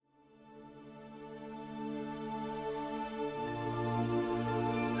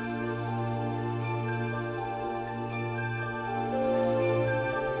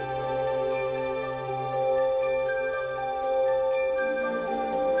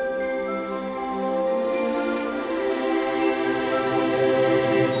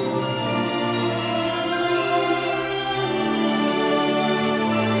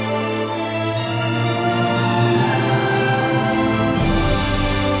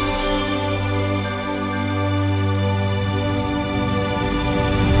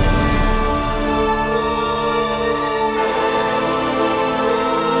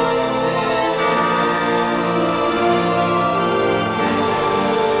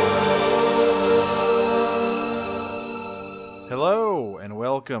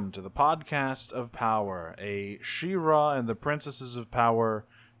welcome to the Podcast of Power, a She-Ra and the Princesses of Power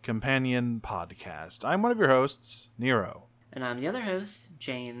companion podcast. I'm one of your hosts, Nero. And I'm the other host,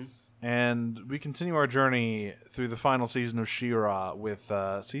 Jane. And we continue our journey through the final season of She-Ra with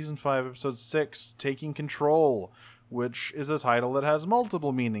Season 5, Episode 6, Taking Control, which is a title that has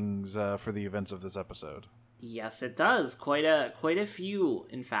multiple meanings for the events of this episode. Yes, it does. Quite a few,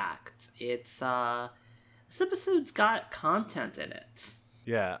 in fact. It's, this episode's got content in it.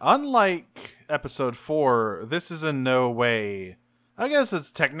 Yeah, unlike Episode 4, this is in no way... I guess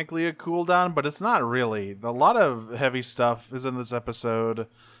it's technically a cooldown, but it's not really. A lot of heavy stuff is in this episode.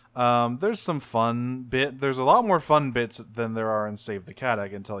 There's some fun bit. There's a lot more fun bits than there are in Save the Cat, I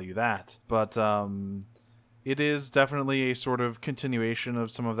can tell you that. But it is definitely a sort of continuation of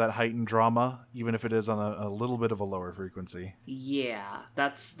some of that heightened drama, even if it is on a little bit of a lower frequency. Yeah,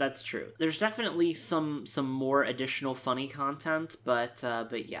 that's true. There's definitely some more additional funny content, but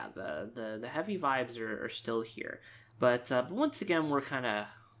yeah, the heavy vibes are still here. But once again, we're kind of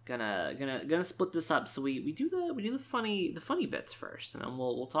gonna split this up. So we do the funny bits first, and then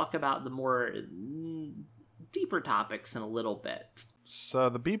we'll talk about the more deeper topics in a little bit. So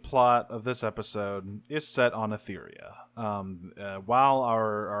the B plot of this episode is set on Etheria. While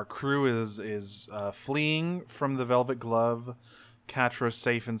our crew is fleeing from the Velvet Glove, Catra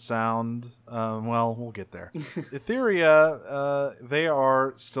safe and sound. Well, we'll get there. Etheria, they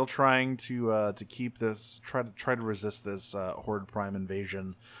are still trying to keep this, try to resist this Horde Prime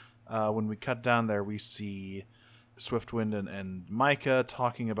invasion. When we cut down there, we see Swiftwind and Micah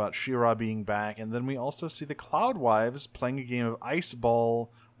talking about She-Ra being back, and then we also see the Cloud Wives playing a game of ice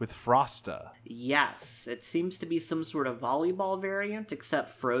ball with Frosta. Yes, it seems to be some sort of volleyball variant,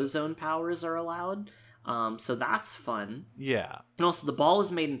 except Frozone powers are allowed. So that's fun. Yeah. And also, the ball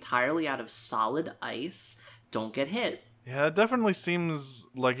is made entirely out of solid ice. Don't get hit. Yeah, it definitely seems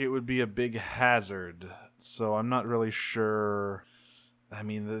like it would be a big hazard. So I'm not really sure. I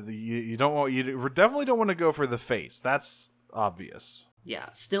mean, you definitely don't want to go for the face. That's obvious.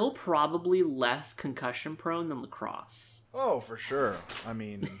 Yeah, still probably less concussion prone than lacrosse. Oh, for sure. I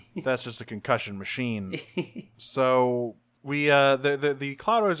mean, that's just a concussion machine. So we the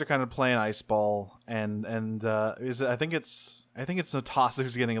Cloudwaves are kind of playing ice ball, and I think it's Natasha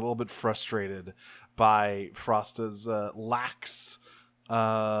who's getting a little bit frustrated by Frosta's lax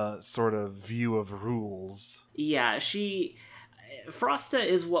sort of view of rules. Yeah, Frosta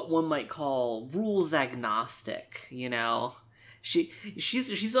is what one might call rules agnostic, you know?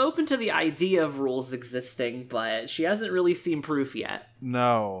 She's open to the idea of rules existing, but she hasn't really seen proof yet.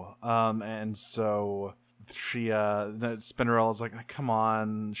 No. And so Spinnerella's like, come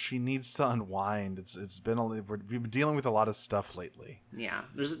on, she needs to unwind. We've been dealing with a lot of stuff lately. Yeah.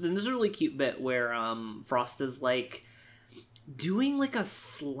 There's a really cute bit where Frosta's like doing like a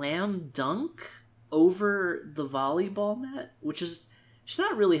slam dunk over the volleyball net, which is just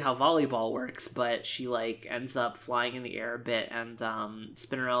not really how volleyball works, but she like ends up flying in the air a bit, and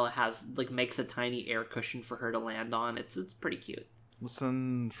Spinnerella makes a tiny air cushion for her to land on. It's pretty cute.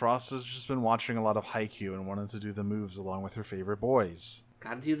 Listen, Frost has just been watching a lot of Haikyuu and wanted to do the moves along with her favorite boys.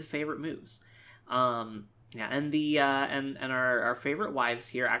 Gotta do the favorite moves. Yeah, and the and our favorite wives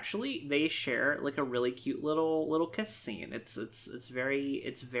here, actually, they share like a really cute little kiss scene. It's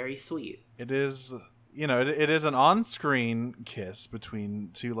very sweet. It is, it is an on-screen kiss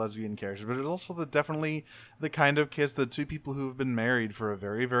between two lesbian characters, but it's also definitely the kind of kiss that two people who have been married for a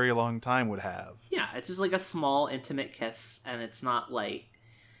very, very long time would have. Yeah, it's just like a small intimate kiss, and it's not like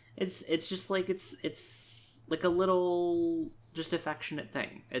it's just like it's like a little just affectionate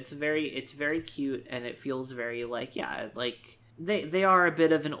thing. It's very cute, and it feels very like they are a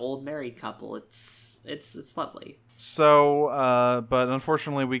bit of an old married couple. It's lovely. So, but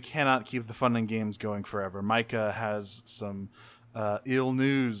unfortunately, we cannot keep the fun and games going forever. Micah has some ill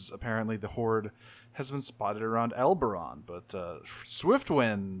news. Apparently, the Horde has been spotted around Elberon, but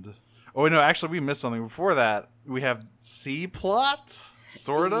Swiftwind. Oh no, actually, we missed something before that. We have C plot,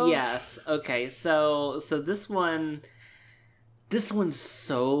 sort of. Yes. Okay. So this one's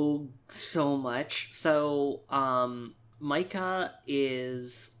so much. So Micah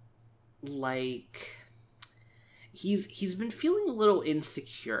is like he's been feeling a little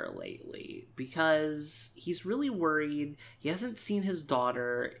insecure lately because he's really worried. He hasn't seen his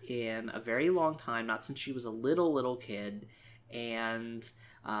daughter in a very long time, not since she was a little kid, and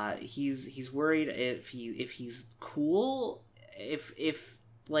he's worried if he's cool, if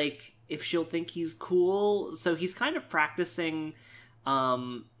she'll think he's cool. So he's kind of practicing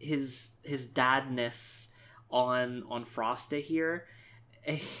his dadness on Frosta here.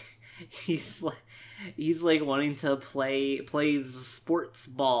 he's like he's like wanting to play the sports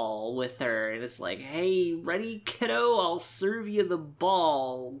ball with her, and it's like, hey, ready, kiddo, I'll serve you the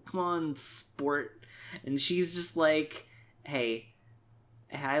ball, come on, sport. And she's just like, hey,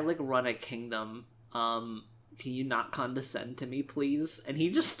 I like run a kingdom, can you not condescend to me, please? And he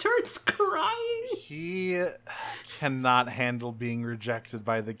just starts crying. He cannot handle being rejected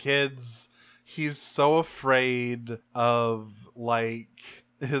by the kids. He's so afraid of, like,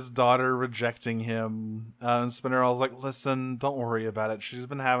 his daughter rejecting him. And Spinnerell's like, listen, don't worry about it. She's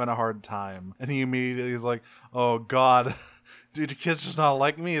been having a hard time. And he immediately is like, oh, God. Dude, the kid's just not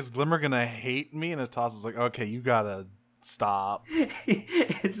like me. Is Glimmer gonna hate me? And Atos is like, okay, you gotta stop.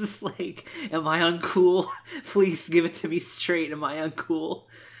 It's just like, am I uncool? Please give it to me straight. Am I uncool?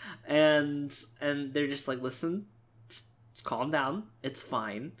 And they're just like, listen, just calm down. It's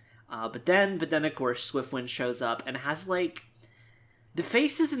fine. But then of course Swiftwind shows up and has like, the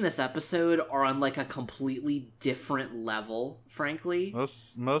faces in this episode are on like a completely different level, frankly.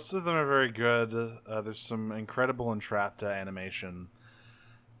 Most of them are very good. There's some incredible Entrapta animation.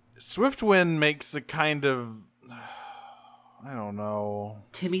 Swiftwind makes a kind of, I don't know,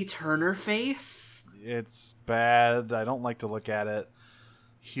 Timmy Turner face. It's bad. I don't like to look at it.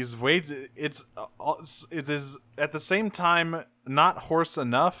 He's it is at the same time not horse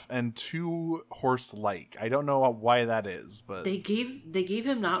enough and too horse-like. I don't know why that is, but they gave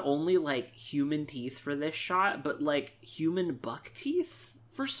him not only like human teeth for this shot, but like human buck teeth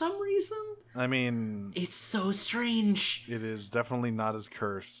for some reason. I mean, it's so strange. It is definitely not as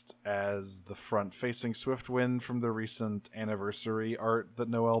cursed as the front-facing Swiftwind from the recent anniversary art that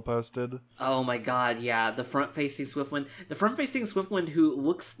Noelle posted. Oh my god, yeah, the front-facing Swiftwind. The front-facing Swiftwind who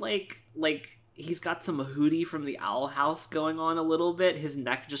looks like he's got some Hootie from the Owl House going on a little bit. His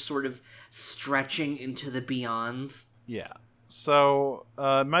neck just sort of stretching into the beyond. Yeah. So,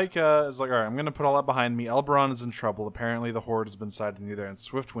 Micah is like, alright, I'm gonna put all that behind me. Elberon is in trouble. Apparently the Horde has been sighted near there, and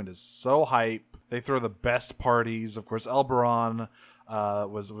Swiftwind is so hype. They throw the best parties. Of course, Elberon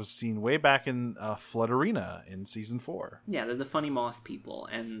was seen way back in Flood Arena in Season 4. Yeah, they're the funny moth people,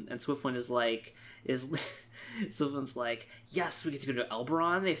 and Swiftwind Swiftwind's like, yes, we get to go to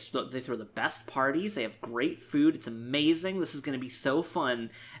Elberon. They throw the best parties. They have great food. It's amazing. This is going to be so fun.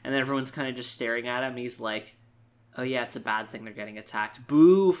 And then everyone's kind of just staring at him. And he's like, oh yeah, it's a bad thing they're getting attacked.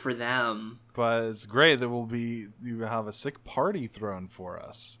 Boo for them. But it's great that you have a sick party thrown for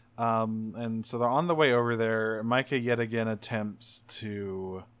us. And so they're on the way over there. Micah yet again attempts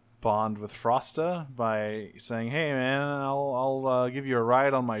to bond with Frosta by saying, hey man, I'll give you a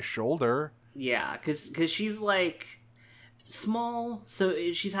ride on my shoulder. Yeah, because she's like small,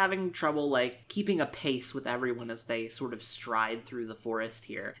 so she's having trouble like keeping a pace with everyone as they sort of stride through the forest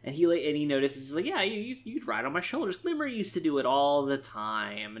here. And he notices, he's like, yeah, you'd ride on my shoulders. Glimmer used to do it all the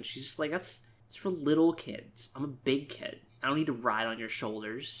time. And she's just like, it's for little kids. I'm a big kid. I don't need to ride on your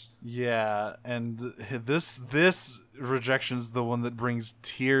shoulders. Yeah, and this rejection's the one that brings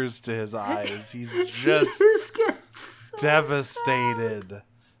tears to his eyes. He's just so devastated. Sad.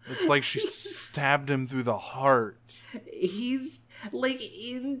 It's like she stabbed him through the heart. He's like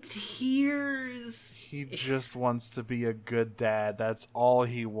in tears. He just wants to be a good dad. That's all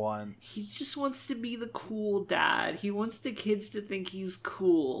he wants. He just wants to be the cool dad. He wants the kids to think he's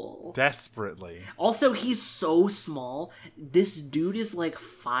cool. Desperately. Also, he's so small. This dude is like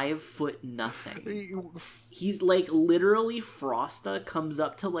 5 foot nothing. He's like literally Frosta comes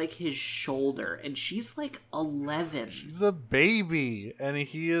up to like his shoulder and she's like 11. She's a baby and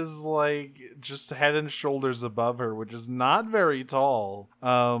he is like just head and shoulders above her, which is not very tall.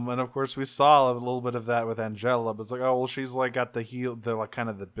 And of course we saw a little bit of that with Angela, but it's like, oh well, she's like got the like kind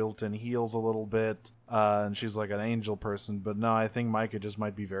of the built-in heels a little bit. And she's like an angel person, but no, I think Micah just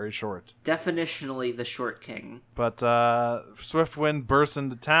might be very short. Definitionally the short king. But Swiftwind bursts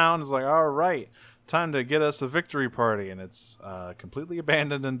into town, is like, all right, time to get us a victory party, and it's completely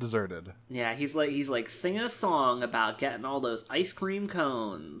abandoned and deserted. Yeah, he's like singing a song about getting all those ice cream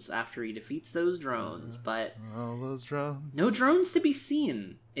cones after he defeats those drones, but all those drones. No drones to be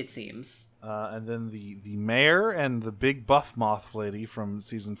seen, it seems. And then the mayor and the big buff moth lady from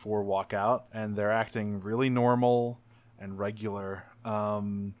season 4 walk out, and they're acting really normal and regular.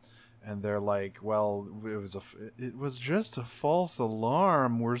 And they're like, well, it was just a false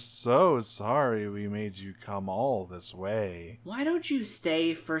alarm. We're so sorry we made you come all this way. Why don't you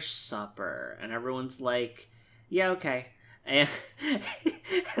stay for supper? And everyone's like, yeah, okay. And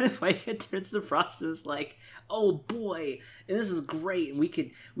Micah turns to Frost and is like, oh boy, and this is great. And we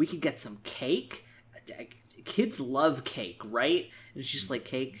could get some cake. kids love cake, right? And it's just like,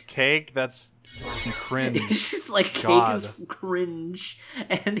 cake. Cake, that's fucking cringe. It's just like, God. cake is cringe,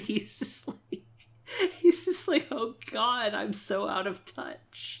 and he's just like, oh god, I'm so out of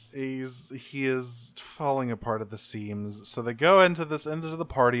touch. He is falling apart at the seams. So they go into the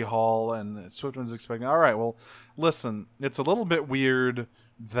party hall, and Swiftman's expecting, all right, well, listen, it's a little bit weird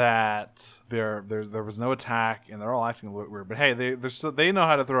that there was no attack, and they're all acting a little weird. But hey, they know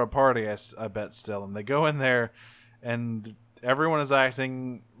how to throw a party, I bet still. And they go in there, and everyone is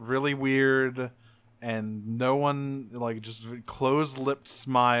acting really weird, and no one, like, just closed-lipped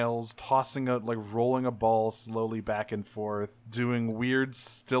smiles, rolling a ball slowly back and forth, doing weird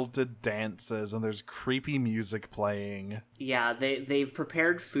stilted dances, and there's creepy music playing. Yeah, they've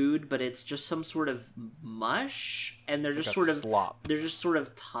prepared food, but it's just some sort of mush, and they're just sort of slop. They're just sort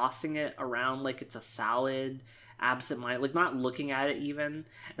of tossing it around like it's a salad, absent-minded, like not looking at it even.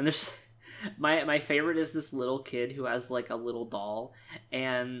 And there's my favorite is this little kid who has like a little doll,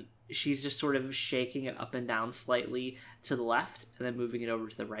 and she's just sort of shaking it up and down slightly to the left, and then moving it over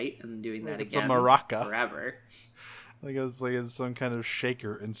to the right, and then doing that again. It's a maraca. Forever. Like it's some kind of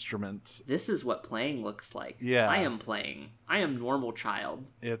shaker instrument. This is what playing looks like. Yeah. I am playing. I am normal child.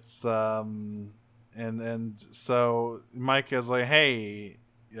 It's and so Micah's like, hey,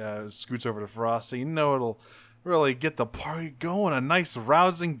 scoots over to Frosty. It'll really get the party going. A nice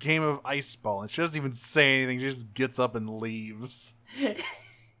rousing game of ice ball. And she doesn't even say anything. She just gets up and leaves.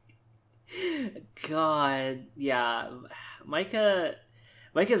 God, yeah. Micah's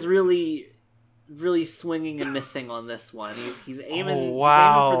really swinging and missing on this one. He's aiming, he's aiming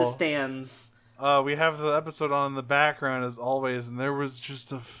for the stands. We have the episode on in the background as always, and there was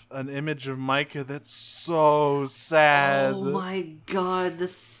just an image of Micah that's so sad. Oh my god, the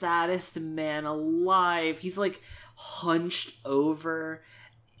saddest man alive. He's like hunched over.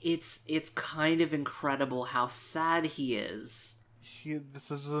 It's kind of incredible how sad he is. This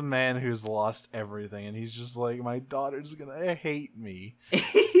is a man who's lost everything, and he's just like, my daughter's gonna hate me.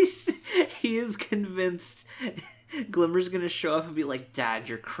 He is convinced Glimmer's gonna show up and be like, Dad,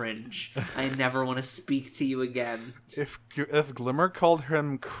 you're cringe. I never want to speak to you again. If Glimmer called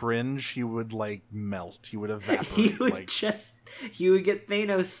him cringe, he would like melt. He would evaporate. He would get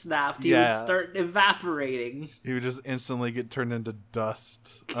Thanos snapped. He would start evaporating. He would just instantly get turned into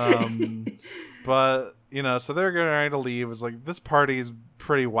dust. But so they're getting ready to leave. It's like, this party is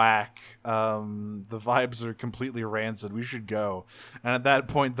pretty whack. The vibes are completely rancid. We should go. And at that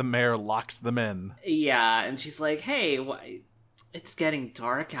point, the mayor locks them in. Yeah, and she's like, hey, it's getting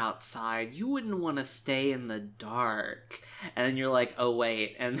dark outside. You wouldn't want to stay in the dark. And then you're like, oh,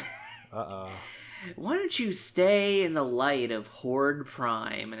 wait. And why don't you stay in the light of Horde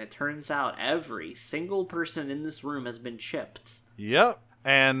Prime? And it turns out every single person in this room has been chipped. Yep.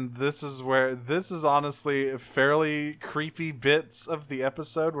 And this is honestly fairly creepy bits of the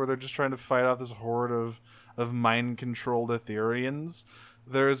episode where they're just trying to fight off this horde of mind-controlled Ethereans.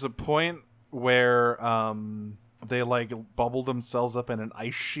 There's a point where they like bubble themselves up in an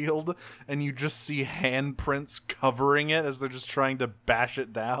ice shield, and you just see handprints covering it as they're just trying to bash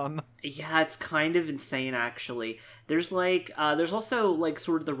it down. Yeah, it's kind of insane, actually. There's like there's also like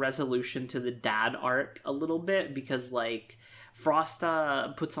sort of the resolution to the dad arc a little bit, because like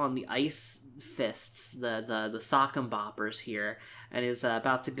Frosta puts on the ice fists, the sock and boppers here, and is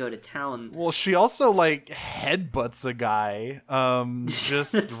about to go to town. Well, she also like headbutts a guy,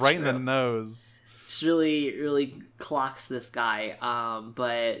 just right in the nose. She really clocks this guy.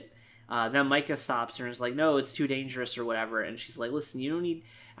 But then Micah stops her and is like, "No, it's too dangerous," or whatever. And she's like, "Listen,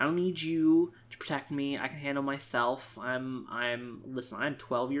 I don't need you to protect me. I can handle myself. I'm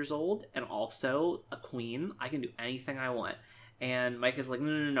 12 years old and also a queen. I can do anything I want." And Micah's like,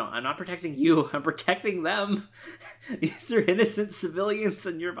 no, I'm not protecting you. I'm protecting them. These are innocent civilians,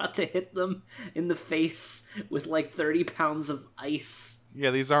 and you're about to hit them in the face with like 30 pounds of ice. Yeah,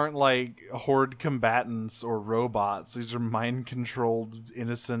 these aren't like horde combatants or robots. These are mind-controlled,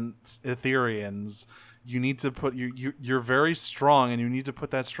 innocent Ethereans. You need to put you're very strong, and you need to put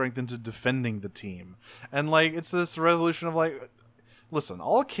that strength into defending the team. And like, it's this resolution of like, listen,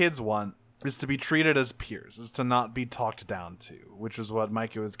 all kids want is to be treated as peers, is to not be talked down to, which is what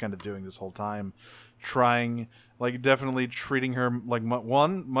Micah was kind of doing this whole time, trying, like, definitely treating her like,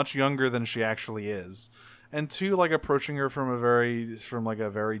 one, much younger than she actually is, and two, like, approaching her from a very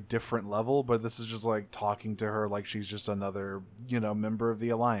different level. But this is just like talking to her like she's just another member of the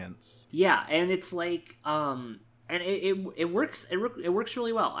Alliance. Yeah, and it's like and it works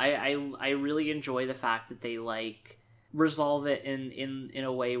really well. I really enjoy the fact that they like resolve it in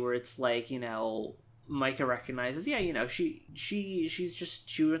a way where it's like, Micah recognizes, yeah, she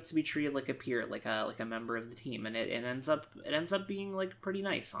wants to be treated like a peer, like a member of the team, and it ends up being like pretty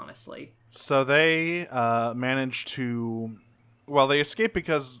nice, honestly. So they manage to, well, they escape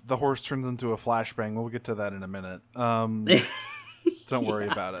because the horse turns into a flashbang. We'll get to that in a minute. Don't worry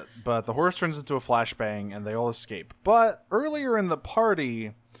about it. But the horse turns into a flashbang, and they all escape. But earlier in the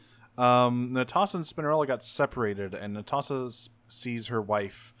party, Natasha and Spinnerella got separated, and Natasha sees her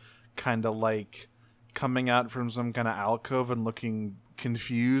wife kind of like coming out from some kind of alcove and looking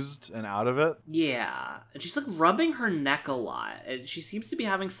confused and out of it. Yeah, and she's like rubbing her neck a lot, and she seems to be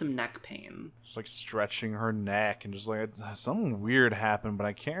having some neck pain. She's like stretching her neck, and just like something weird happened, but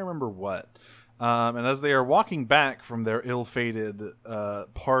I can't remember what. And as they are walking back from their ill-fated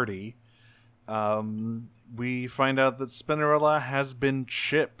party, we find out that Spinnerella has been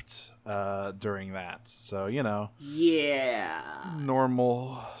chipped during that. So, Yeah.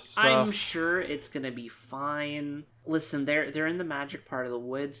 Normal stuff. I'm sure it's going to be fine. Listen, they're in the magic part of the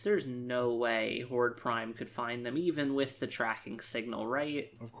woods. There's no way Horde Prime could find them, even with the tracking signal,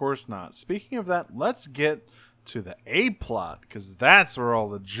 right? Of course not. Speaking of that, let's get to the A-plot, because that's where all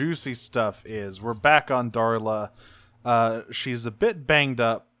the juicy stuff is. We're back on Darla. She's a bit banged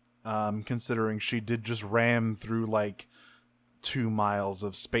up, considering she did just ram through like 2 miles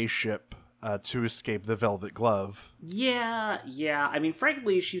of spaceship to escape the Velvet Glove. Yeah. I mean,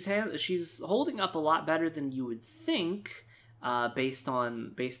 frankly, she's holding up a lot better than you would think, based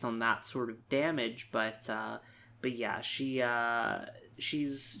on that sort of damage. But yeah, she's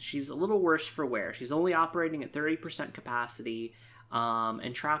a little worse for wear. She's only operating at 30% capacity.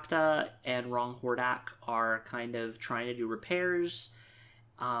 Entrapta and Wrong Hordak are kind of trying to do repairs.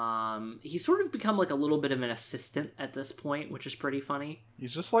 He's sort of become like a little bit of an assistant at this point, which is pretty funny.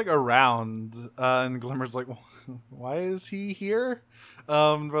 He's just like around, and Glimmer's like, why is he here?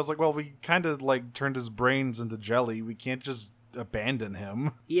 I was like, well, we kind of like turned his brains into jelly. We can't just abandon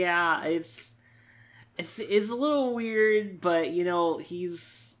him. Yeah, it's a little weird, but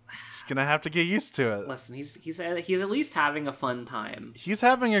he's gonna have to get used to it. Listen, he's at least having a fun time. He's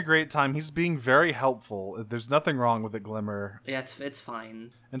having a great time. He's being very helpful. There's nothing wrong with it, Glimmer. Yeah, it's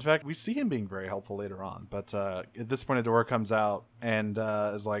fine. In fact, we see him being very helpful later on. But at this point, Adora comes out and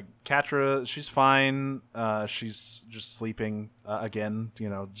is like, Catra, she's fine. She's just sleeping again.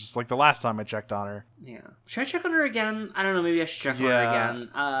 Just like the last time I checked on her. Yeah. Should I check on her again? I don't know. Maybe I should check on her again.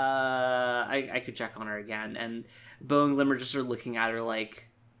 I could check on her again. And Bo and Glimmer just are looking at her like,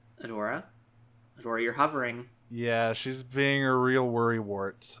 Adora, you're hovering. Yeah, she's being a real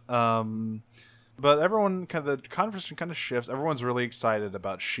worrywart. But everyone the conversation kind of shifts. Everyone's really excited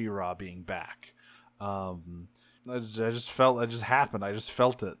about She-Ra being back. It just happened. I just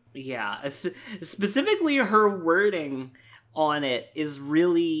felt it. Yeah, specifically her wording on it is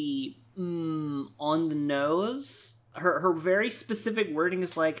really on the nose. Her very specific wording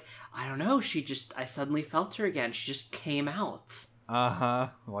is like, I don't know, I suddenly felt her again. She just came out. Uh-huh.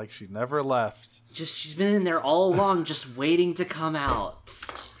 Like she never left. She's been in there all along, just waiting to come out.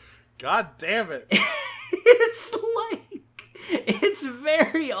 God damn it. It's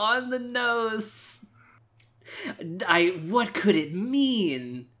very on the nose. What could it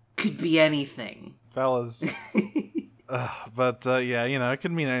mean? Could be anything. Fellas. But yeah, it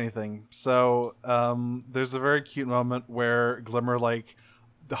could mean anything. So, there's a very cute moment where Glimmer, like,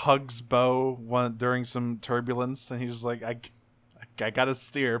 hugs Bo during some turbulence, and he's just like, I gotta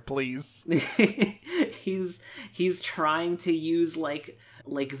steer, please. He's trying to use like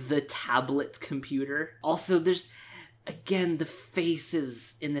the tablet computer. Also, there's again the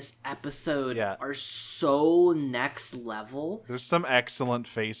faces in this episode are so next level. There's some excellent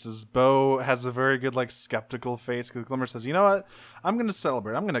faces. Bo has a very good like skeptical face because Glimmer says, "You know what? I'm gonna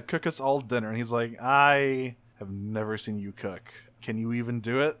celebrate. I'm gonna cook us all dinner." And he's like, "I have never seen you cook. Can you even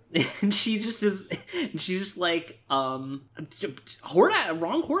do it?" And she's just like, Wrong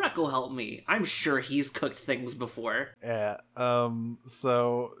Hordak will help me. I'm sure he's cooked things before. Yeah.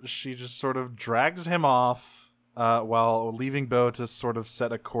 So she just sort of drags him off, while leaving Bo to sort of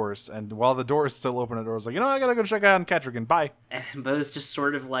set a course. And while the door is still open, the door's like, I gotta go check out on Catrigan. Bye. And Bo's just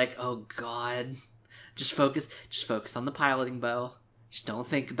sort of like, oh god, just focus on the piloting, Bo. Just don't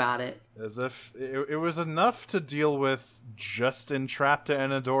think about it. As if it was enough to deal with just Entrapta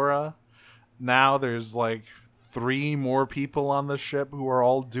and Adora. Now there's like 3 more people on the ship who are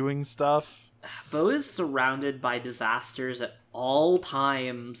all doing stuff. Bo is surrounded by disasters at all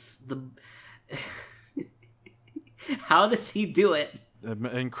times. How does he do it?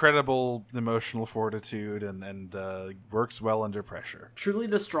 incredible emotional fortitude and works well under pressure. Truly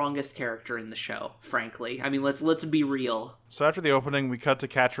the strongest character in the show, frankly. I mean, let's be real. So after the opening, we cut to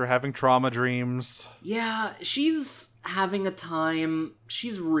Catra having trauma dreams. Yeah, she's having a time.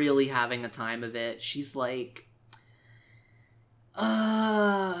 She's really having a time of it. She's like,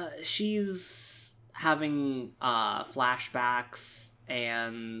 she's having flashbacks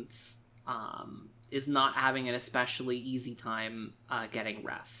and is not having an especially easy time getting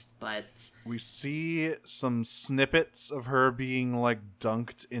rest. But we see some snippets of her being like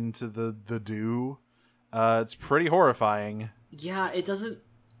dunked into the dew. It's pretty horrifying. Yeah, it doesn't.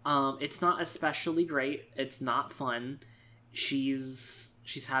 It's not especially great. It's not fun. She's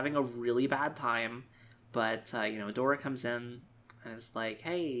having a really bad time. But Dora comes in and is like,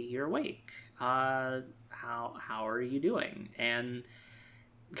 "Hey, you're awake. How are you doing?" And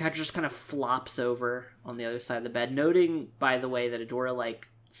Kat just kind of flops over on the other side of the bed, noting, by the way, that Adora, like,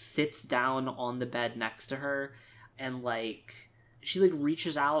 sits down on the bed next to her, and, like, she, like,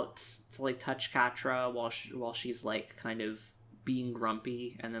 reaches out to, like, touch Catra while she's, like, kind of being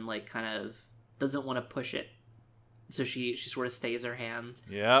grumpy, and then, like, kind of doesn't want to push it. So she sort of stays her hand.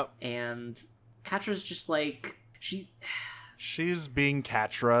 Yep. And Catra's just, like, She's being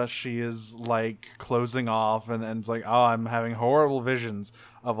Catra. She is, like, closing off and it's like, oh, I'm having horrible visions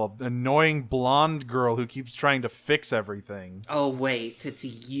of an annoying blonde girl who keeps trying to fix everything. Oh, wait, it's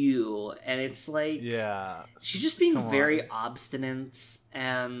you. And it's like... Yeah. She's just being very obstinate,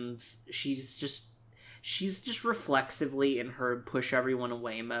 and she's just reflexively in her push everyone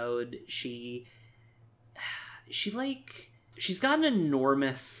away mode. She's got an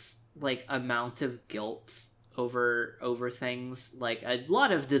enormous, like, amount of guilt over things, like a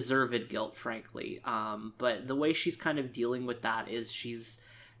lot of deserved guilt, frankly, but the way she's kind of dealing with that is she's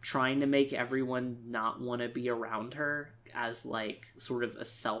trying to make everyone not want to be around her as, like, sort of a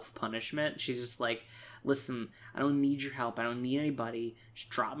self-punishment. She's just like, listen, I don't need your help, I don't need anybody, just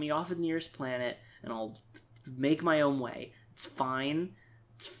drop me off at the nearest planet and I'll make my own way. It's fine.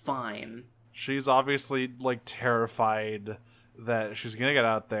 She's obviously, like, terrified that she's gonna get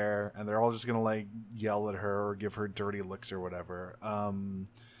out there and they're all just gonna, like, yell at her or give her dirty looks or whatever.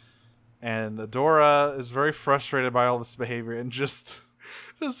 And Adora is very frustrated by all this behavior and just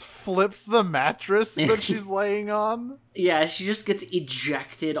flips the mattress that she's laying on. Yeah, she just gets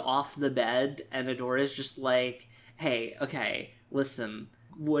ejected off the bed, and Adora's just like, hey, okay, listen,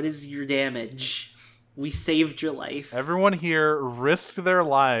 what is your damage? We saved your life. Everyone here risked their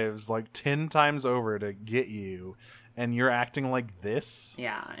lives like 10 times over to get you, and you're acting like this?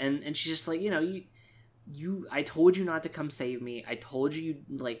 Yeah, and she's just like, I told you not to come save me. I told you,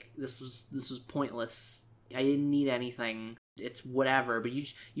 like, this was pointless. I didn't need anything. It's whatever, but you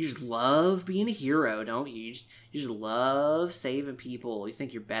just love being a hero, don't you? You just love saving people. You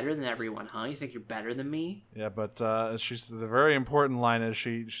think you're better than everyone, huh? You think you're better than me? Yeah, but she's the very important line is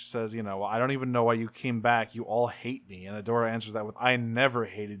she says, well, I don't even know why you came back. You all hate me. And Adora answers that with, I never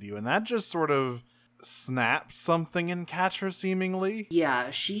hated you. And that just sort of snaps something in Catra, seemingly.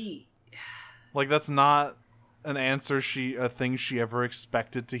 Yeah, she... Like, that's not an answer a thing she ever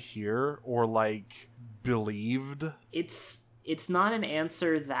expected to hear or, like, believed. It's not an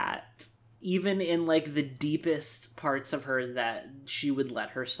answer that, even in, like, the deepest parts of her, that she would let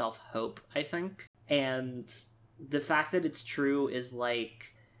herself hope, I think. And the fact that it's true is,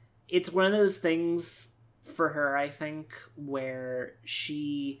 like, it's one of those things for her, I think, where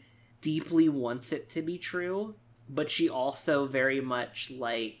she deeply wants it to be true, but she also very much,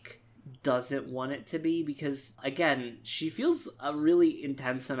 like, doesn't want it to be, because, again, she feels a really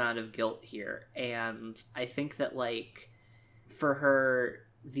intense amount of guilt here, and I think that, like, for her,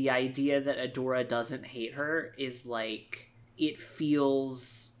 the idea that Adora doesn't hate her is, like, it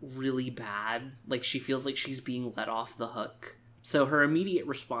feels really bad. Like, she feels like she's being let off the hook. So her immediate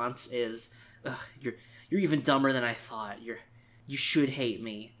response is, ugh, you're even dumber than I thought. You should hate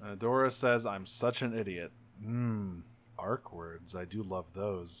me. Adora says, I'm such an idiot. Arc words. I do love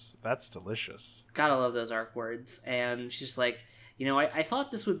those. That's delicious. Gotta love those arc words. And she's just like, I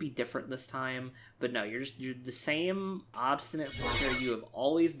thought this would be different this time, but no, you're the same obstinate fucker you have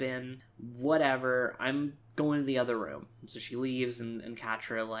always been. Whatever. I'm going to the other room. And so she leaves, and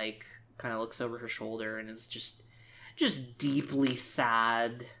Catra, like, kind of looks over her shoulder and is just deeply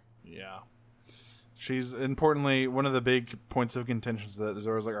sad. Yeah. She's, importantly, one of the big points of contention is that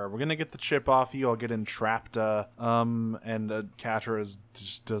Adora's like, all right, we're going to get the chip off you. I'll get Entrapta. And Catra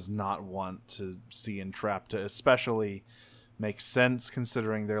just does not want to see Entrapta, especially makes sense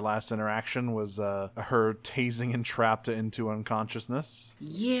considering their last interaction was her tasing Entrapta into unconsciousness.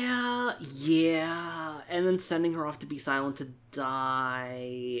 Yeah, and then sending her off to be silent to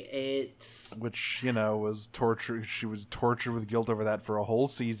die. Which, was torture. She was tortured with guilt over that for a whole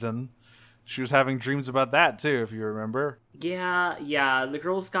season. She was having dreams about that too, if you remember. Yeah. The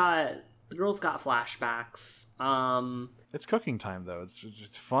girls got flashbacks. It's cooking time though. It's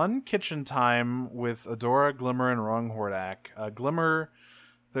just fun kitchen time with Adora, Glimmer, and Rung Hordak. Glimmer,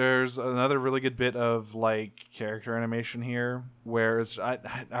 there's another really good bit of like character animation here, where it's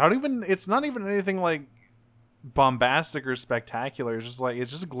it's not even anything like bombastic or spectacular. It's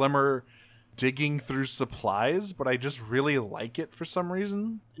just Glimmer digging through supplies, but I just really like it for some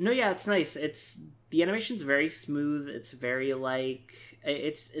reason. No, yeah, it's nice. The animation's very smooth. It's very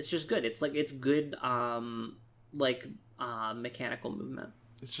it's just good. It's good mechanical movement.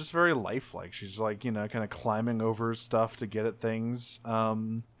 It's just very lifelike. She's kind of climbing over stuff to get at things.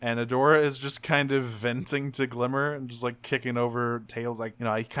 And Adora is just kind of venting to Glimmer and just kicking over tails. I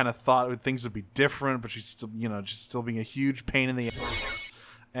kind of thought things would be different, but she's still, just still being a huge pain in the ass.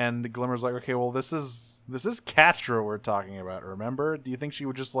 And Glimmer's like, okay, well, this is Catra we're talking about, remember? Do you think she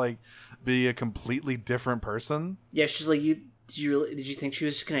would just be a completely different person? Yeah, she's like, did you think she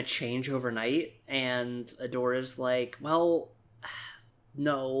was just gonna change overnight? And Adora's like, well,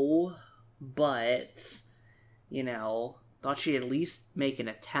 no, but thought she'd at least make an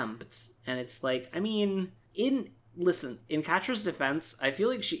attempt. And it's like, I mean, in Catra's defense, I feel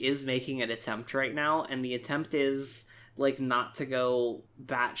like she is making an attempt right now, and the attempt is not to go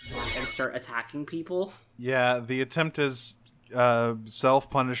batshit and start attacking people. Yeah, the attempt is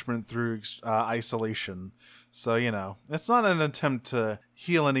self-punishment through isolation. So, it's not an attempt to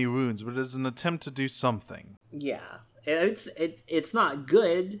heal any wounds, but it's an attempt to do something. Yeah, it's not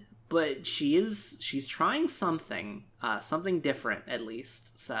good, but she's trying something different at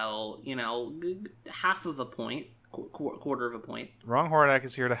least. So, half of a point, quarter of a point. Rung Hordak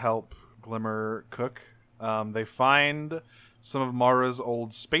is here to help Glimmer cook. They find some of Mara's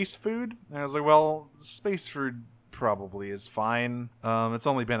old space food, and I was like, well, space food probably is fine. It's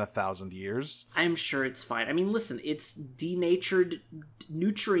only been 1,000 years. I'm sure it's fine. I mean, listen, it's denatured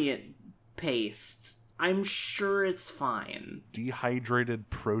nutrient paste. I'm sure it's fine. Dehydrated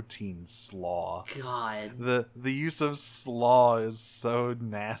protein slaw. God. The use of slaw is so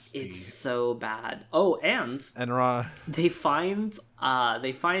nasty. It's so bad. Oh, and they find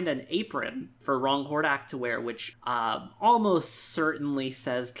an apron for Rung Hordak to wear, which almost certainly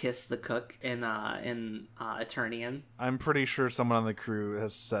says "Kiss the Cook" in Eternian. I'm pretty sure someone on the crew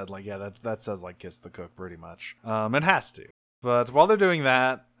has said that says "Kiss the Cook" pretty much. It has to. But while they're doing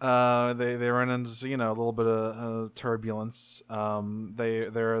that, they run into a little bit of turbulence.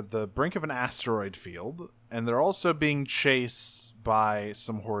 They're at the brink of an asteroid field, and they're also being chased by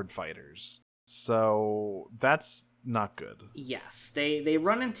some Horde fighters. So that's not good. Yes, they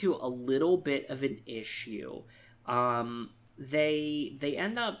run into a little bit of an issue. They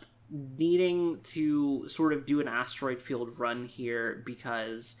end up needing to sort of do an asteroid field run here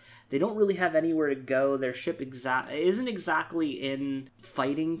because they don't really have anywhere to go. Their ship isn't exactly in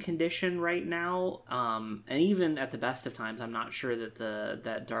fighting condition right now. And even at the best of times, I'm not sure that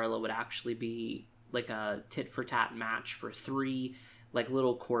that Darla would actually be a tit for tat match for 3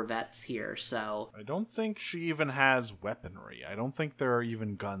 little corvettes here. So I don't think she even has weaponry. I don't think there are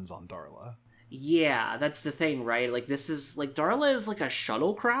even guns on Darla. Yeah, that's the thing, right? This is Darla is a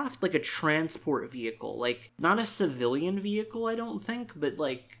shuttlecraft, a transport vehicle, not a civilian vehicle, I don't think, but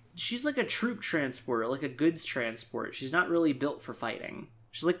she's a troop transporter, a goods transport. She's not really built for fighting.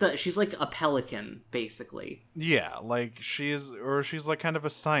 She's like a pelican, basically. Yeah, she's kind of a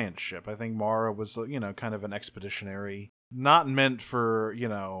science ship. I think Mara was kind of an expeditionary, not meant for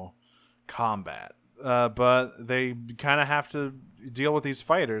combat. But they kind of have to deal with these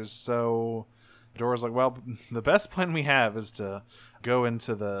fighters, so Dora's like, well, the best plan we have is to go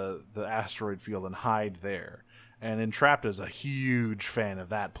into the asteroid field and hide there. And Entrapta's a huge fan of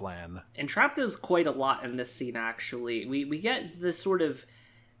that plan. Entrapta's quite a lot in this scene, actually. We get this sort of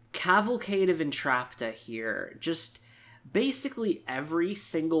cavalcade of Entrapta here. Just basically every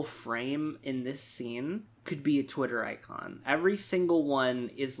single frame in this scene could be a Twitter icon. Every single one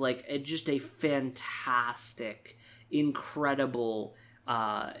is just a fantastic, incredible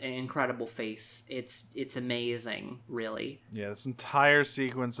face. It's amazing, really. Yeah, this entire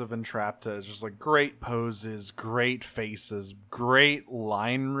sequence of Entrapta is just great poses, great faces, great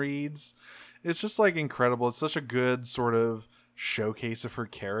line reads. It's just incredible. It's such a good sort of showcase of her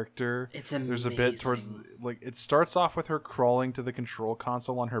character. It's amazing. There's a bit towards, like, it starts off with her crawling to the control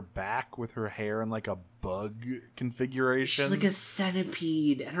console on her back with her hair in like a bug configuration. She's like a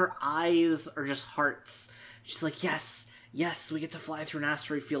centipede, and her eyes are just hearts. She's like, yes, we get to fly through an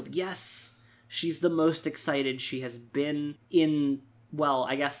asteroid field. Yes. She's the most excited she has been in, well,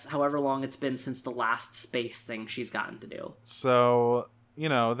 I guess however long it's been since the last space thing she's gotten to do. So, you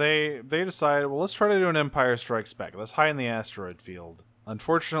know, they decided, well, let's try to do an Empire Strikes Back. Let's hide in the asteroid field.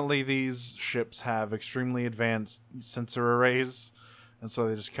 Unfortunately, these ships have extremely advanced sensor arrays, and so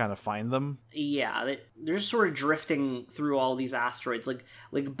they just kind of find them. Yeah, they're just sort of drifting through all these asteroids.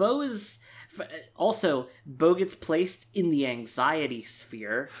 Like Bo is... Also, Bo gets placed in the anxiety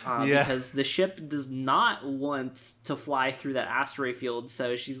sphere because the ship does not want to fly through that asteroid field.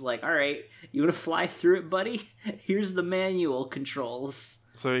 So she's like, all right, you want to fly through it, buddy? Here's the manual controls.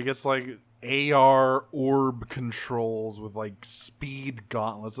 So he gets like AR orb controls with like speed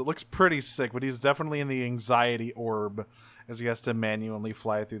gauntlets. It looks pretty sick, but he's definitely in the anxiety orb as he has to manually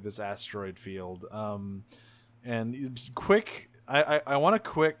fly through this asteroid field. And it's quick... I want a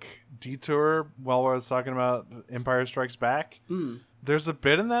quick detour while I was talking about Empire Strikes Back. There's a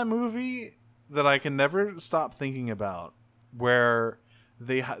bit in that movie that I can never stop thinking about where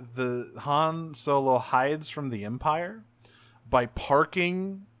the Han Solo hides from the Empire by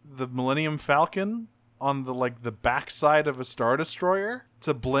parking the Millennium Falcon on the backside of a Star Destroyer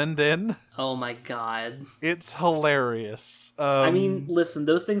to blend in. Oh my god. It's hilarious. I mean, listen,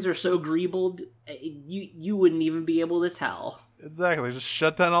 those things are so greebled, you wouldn't even be able to tell. Exactly, just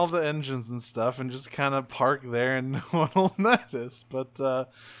shut down all the engines and stuff and just kind of park there and no one will notice. But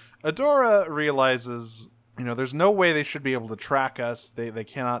Adora realizes, you know, there's no way they should be able to track us. They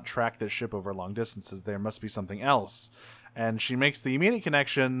cannot track this ship over long distances. There must be something else. And she makes the immediate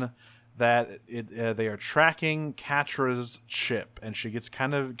connection that they are tracking Catra's ship, and she gets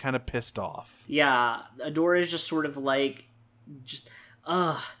kind of pissed off. Yeah, Adora is just sort of like, just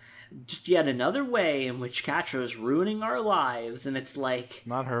yet another way in which Catra is ruining our lives, and it's like,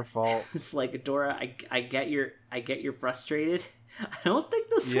 not her fault. It's like, Adora, I get you're frustrated. I don't think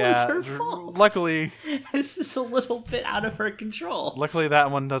this one's her fault. Luckily, it's just a little bit out of her control. Luckily, that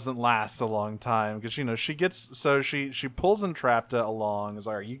one doesn't last a long time because she pulls Entrapta along. Is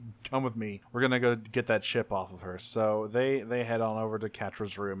like, you come with me. We're gonna go get that chip off of her. So they head on over to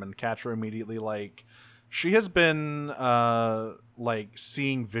Catra's room, and Catra immediately she has been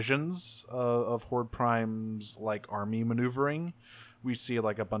seeing visions of Horde Prime's army maneuvering. We see a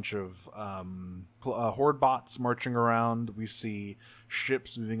bunch of Horde bots marching around. We see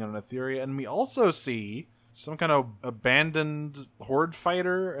ships moving on Etheria, and we also see some kind of abandoned Horde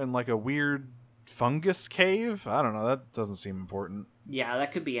fighter in a weird fungus cave. I don't know. That doesn't seem important. Yeah,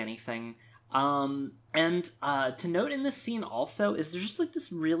 that could be anything. And to note in this scene also is there's just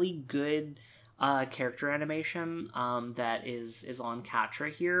this really good character animation that is on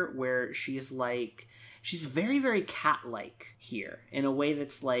Catra here, where she's very, very cat-like here in a way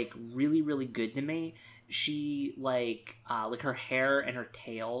that's really, really good to me. She her hair and her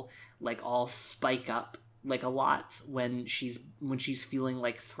tail all spike up a lot when she's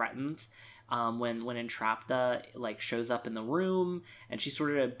feeling threatened. When Entrapta shows up in the room, and she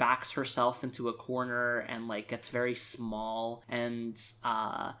sort of backs herself into a corner and gets very small, and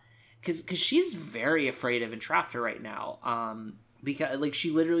because she's very afraid of Entrapta right now. Because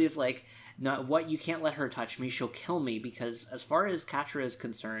she literally is not what, you can't let her touch me, she'll kill me. Because as far as Catra is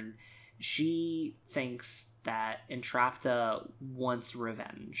concerned, she thinks that Entrapta wants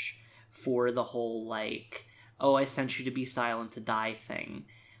revenge for the whole oh, I sent you to be style and to die thing.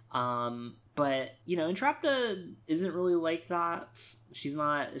 But Entrapta isn't really like that. She's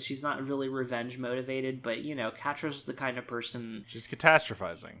not really revenge motivated, but Catra's the kind of person, she's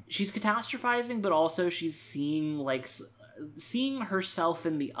catastrophizing. She's catastrophizing, but also she's seeing herself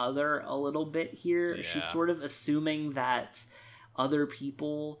in the other a little bit here. Yeah. She's sort of assuming that other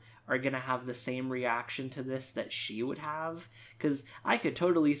people are gonna have the same reaction to this that she would have, because I could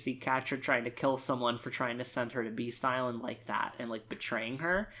totally see Catra trying to kill someone for trying to send her to Beast Island like that and betraying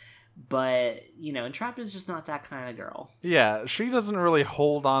her. But Entrapta's just not that kind of girl. Yeah, she doesn't really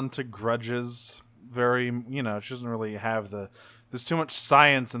hold on to grudges very, she doesn't really have there's too much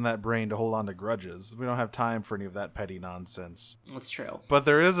science in that brain to hold on to grudges. We don't have time for any of that petty nonsense. That's true. But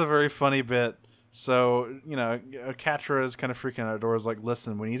there is a very funny bit. So, Catra is kind of freaking out. Adora's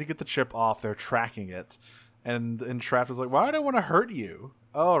listen, we need to get the chip off. They're tracking it. And Entrapta's why would I want to hurt you?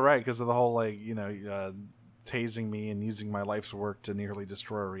 Oh, right, because of the whole, tasing me and using my life's work to nearly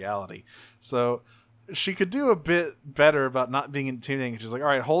destroy reality. So she could do a bit better about not being intimidating. She's like, all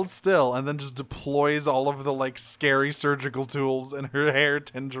right, hold still, and then just deploys all of the like scary surgical tools and her hair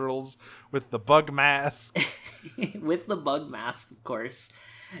tendrils with the bug mask. With the bug mask, of course.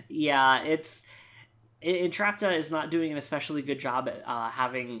 Yeah, Entrapta is not doing an especially good job at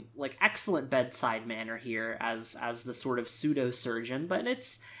having like excellent bedside manner here as the sort of pseudo surgeon, but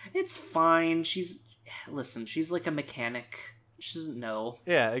it's fine. She's like a mechanic. She doesn't know.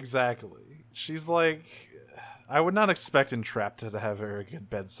 Yeah, exactly. She's like, I would not expect Entrapta to have a very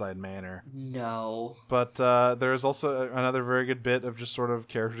good bedside manner. No. But there's also another very good bit of just sort of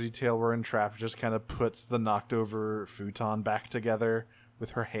character detail where Entrapta just kind of puts the knocked over futon back together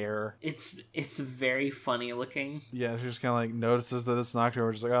with her hair. It's very funny looking. Yeah, she just kind of like notices that it's knocked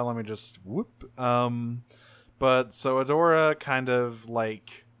over. She's like, oh, let me just whoop. But so Adora kind of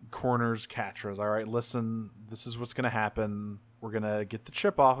like corners Catra's. All right, listen, this is what's going to happen. We're going to get the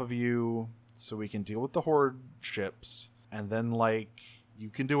chip off of you so we can deal with the Horde ships. And then like you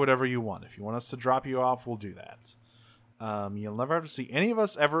can do whatever you want. If you want us to drop you off, we'll do that. You'll never have to see any of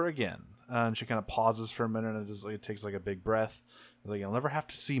us ever again. And she kind of pauses for a minute and just like takes like a big breath. Like, you'll never have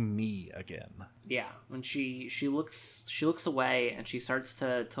to see me again. Yeah, when she looks away and she starts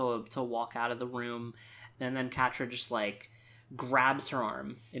to walk out of the room, and then Catra just like grabs her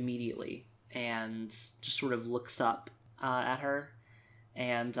arm immediately and just sort of looks up at her,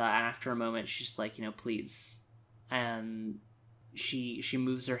 and after a moment she's like, please, and she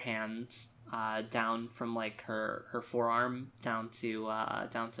moves her hands down from like her forearm down to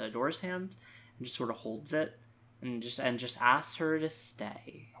Adora's hand and just sort of holds it. And just asks her to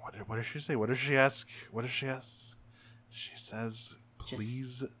stay. What does she say? What does she ask? What does she ask? She says,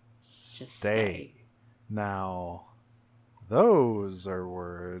 "Please just stay." Now, those are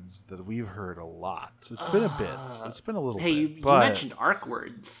words that we've heard a lot. It's been a bit. It's been a little bit. Hey, you mentioned arc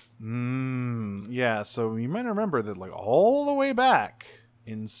words. Yeah, so you might remember that like all the way back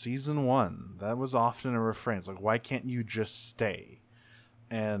in season 1, that was often a refrain. It's like, why can't you just stay?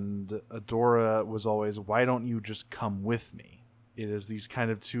 And Adora was always, why don't you just come with me? It is these kind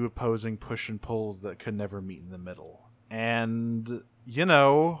of two opposing push and pulls that could never meet in the middle. And,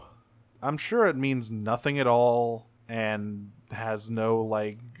 I'm sure it means nothing at all and has no,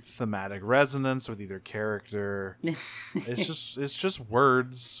 like, thematic resonance with either character. It's just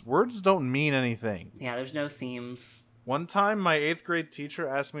words. Words don't mean anything. Yeah, there's no themes. One time, my 8th grade teacher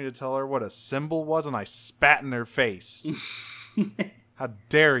asked me to tell her what a symbol was, and I spat in her face. How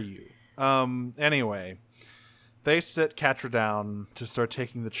dare you? Anyway, they sit Catra down to start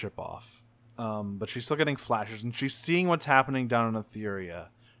taking the chip off. But she's still getting flashes, and she's seeing what's happening down in Etheria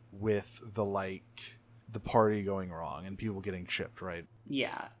with the party going wrong and people getting chipped, right?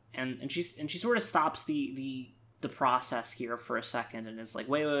 Yeah, and she sort of stops the process here for a second and is like,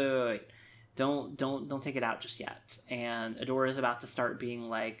 wait. Don't take it out just yet. And Adora is about to start being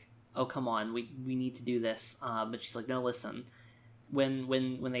like, oh, come on, we need to do this. But she's like, no, listen.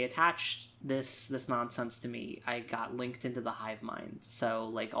 When they attached this nonsense to me, I got linked into the hive mind. So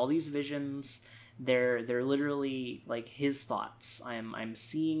like all these visions, they're literally like his thoughts. I'm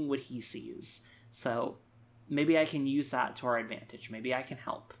seeing what he sees. So maybe I can use that to our advantage. Maybe I can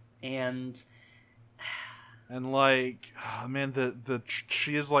help. And like, oh man,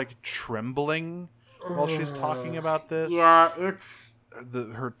 she is like trembling while she's talking about this. Yeah, it's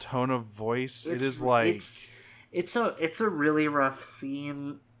her tone of voice. It is like. It's a really rough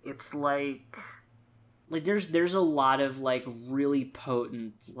scene. It's like there's a lot of like really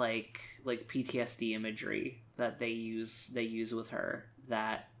potent like PTSD imagery that they use with her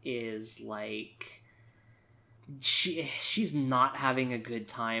that is like she's not having a good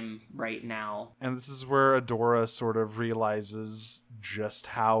time right now. And this is where Adora sort of realizes just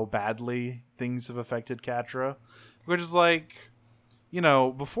how badly things have affected Catra, which is like,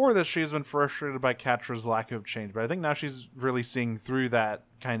 before this, she's been frustrated by Catra's lack of change, but I think now she's really seeing through that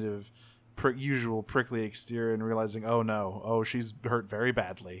kind of usual prickly exterior and realizing, oh no, she's hurt very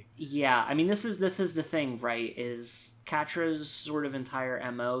badly. Yeah, I mean, this is the thing, right? Is Catra's sort of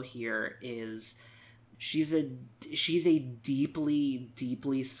entire MO here is she's a deeply,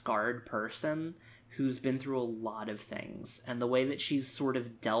 deeply scarred person who's been through a lot of things, and the way that she's sort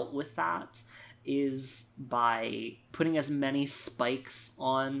of dealt with that is by putting as many spikes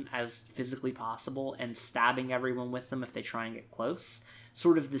on as physically possible and stabbing everyone with them if they try and get close.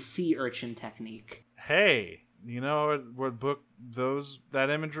 Sort of the sea urchin technique. Hey, you know what book that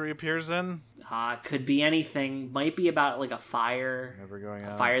imagery appears in? Could be anything. Might be about like a fire. Never going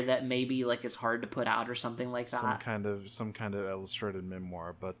out. A fire that maybe like is hard to put out or something like that. Some kind of illustrated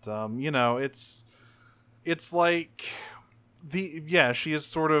memoir. But it's like she has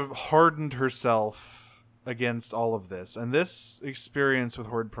sort of hardened herself against all of this. And this experience with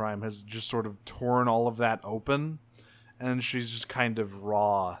Horde Prime has just sort of torn all of that open. And she's just kind of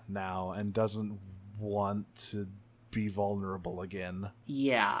raw now and doesn't want to be vulnerable again.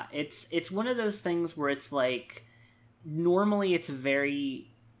 Yeah, it's one of those things where it's like, normally it's very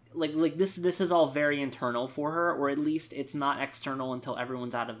like this is all very internal for her, or at least it's not external until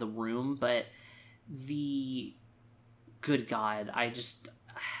everyone's out of the room. But the good God, I just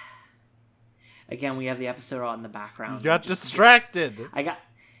again, we have the episode on in the background. You got distracted. I got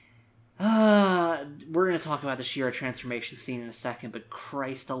we're going to talk about the She-Ra transformation scene in a second, but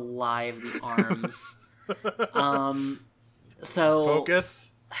Christ alive, the arms. So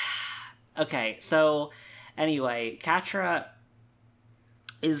focus. Okay, so anyway, Catra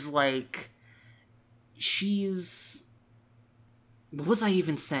is like, she's, what was I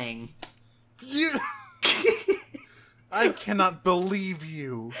even saying? You I cannot believe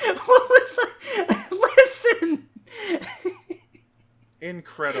you. What was I? Listen.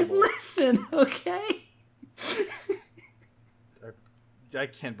 Incredible. Listen, okay? I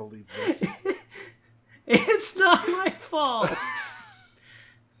can't believe this. It's not my fault.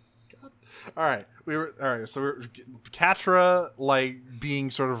 All right, so we're Catra, like, being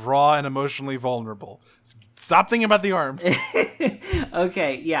sort of raw and emotionally vulnerable. Stop thinking about the arms.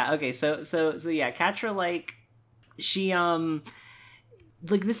 Okay. So yeah, Catra, like, she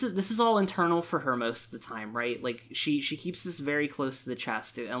like, this is all internal for her most of the time, right? Like, she keeps this very close to the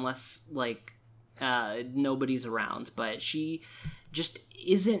chest unless, like, nobody's around, but she just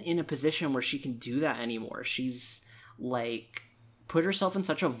isn't in a position where she can do that anymore. She's, like, put herself in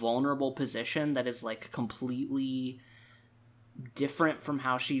such a vulnerable position that is, like, completely different from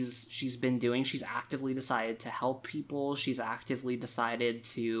how she's been doing. She's actively decided to help people. She's actively decided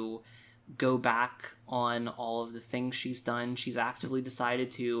to go back on all of the things she's done. She's actively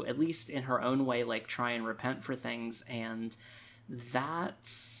decided to, at least in her own way, like, try and repent for things, and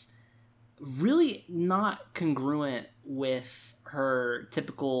that's really not congruent with her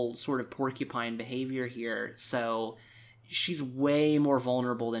typical sort of porcupine behavior here. So she's way more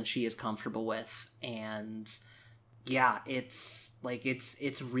vulnerable than she is comfortable with, and yeah, it's like,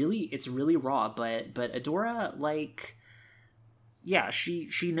 it's really raw. But Adora, like, yeah, she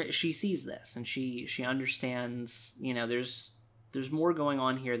sees this, and she understands, you know, there's more going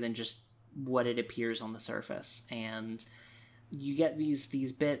on here than just what it appears on the surface. And you get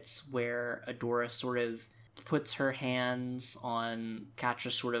these bits where Adora sort of puts her hands on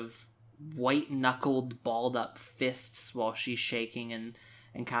Catra's sort of white-knuckled, balled-up fists while she's shaking, and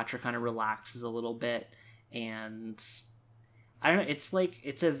Catra kind of relaxes a little bit. And I don't know, it's like,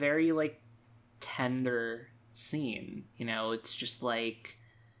 it's a very, like, tender scene, you know. It's just like,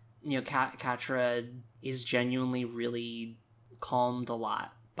 you know, Catra is genuinely really calmed a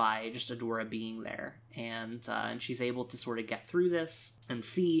lot by just Adora being there, and she's able to sort of get through this and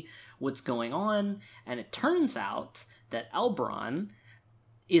see what's going on. And it turns out that Elbron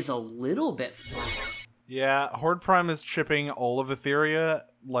is a little bit flat. Yeah, Horde Prime is chipping all of Etheria.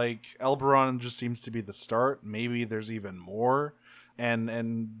 Like, Elberon just seems to be the start. Maybe there's even more. And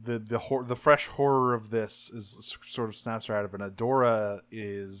the fresh horror of this is sort of snaps her out of it. Adora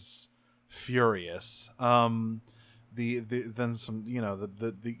is furious. Then some, you know,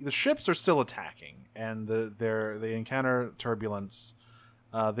 the ships are still attacking, and they encounter turbulence.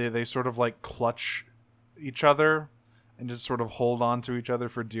 They sort of, like, clutch each other and just sort of hold on to each other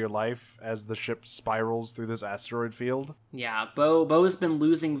for dear life as the ship spirals through this asteroid field. Yeah, Bo has been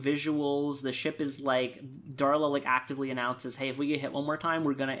losing visuals. The ship is, like, Darla, like, actively announces, hey, if we get hit one more time,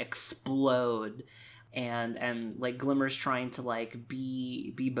 we're gonna explode. And like, Glimmer's trying to, like,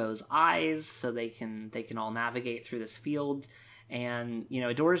 be Bo's eyes so they can all navigate through this field. And, you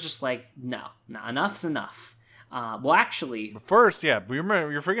know, Adora's just like, no, enough's enough. Well, actually, But first, yeah,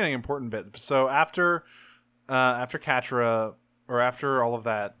 you're forgetting an important bit. So after Catra, or after all of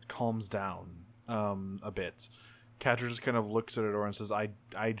that calms down a bit, Catra just kind of looks at Adora and says,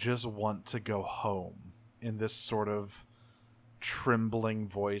 I just want to go home, in this sort of trembling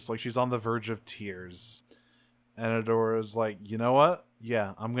voice, like she's on the verge of tears. And Adora's like, you know what?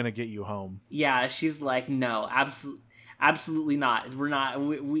 Yeah, I'm gonna get you home. Yeah, she's like, no, absolutely not. We're not.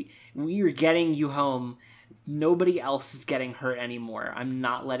 We are getting you home. Nobody else is getting hurt anymore. I'm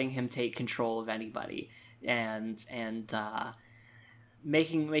not letting him take control of anybody. And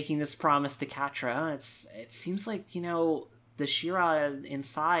making this promise to Catra, it seems like, you know, the She-Ra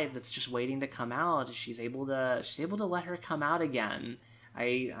inside that's just waiting to come out, she's able to let her come out again.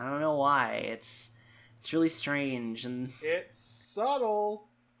 I don't know why. It's really strange, and it's subtle.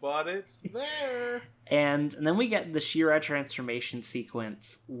 But it's there. And then we get the She-Ra transformation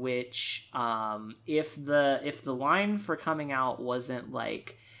sequence, which if the line for coming out wasn't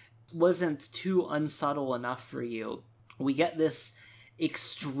too unsubtle enough for you, we get this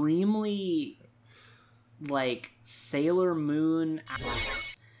extremely like Sailor Moon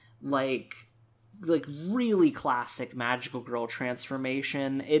like really classic magical girl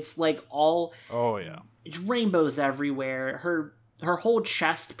transformation. It's like all it's rainbows everywhere. Her whole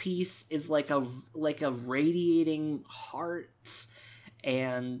chest piece is like a radiating heart.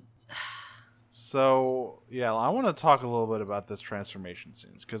 And so yeah, I want to talk a little bit about this transformation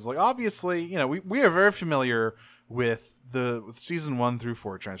scenes, because like obviously, you know, we are very familiar with season 1 through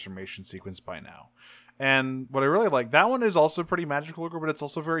 4 transformation sequence by now. And what I really like, that one is also pretty magical, but it's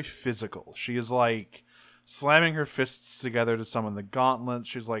also very physical. She is like slamming her fists together to summon the gauntlet.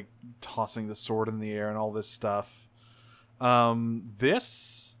 She's like tossing the sword in the air and all this stuff.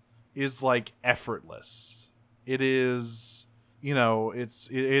 This is like effortless. It is, you know, it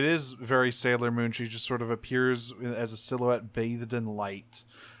is very Sailor Moon. She just sort of appears as a silhouette bathed in light,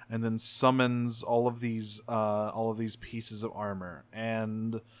 and then summons all of these pieces of armor.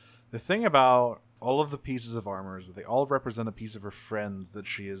 And the thing about all of the pieces of armor is that they all represent a piece of her friend that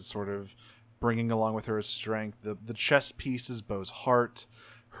she is sort of bringing along with her as strength. The chest piece is Bo's heart.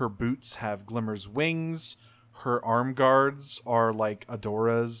 Her boots have Glimmer's wings. Her arm guards are like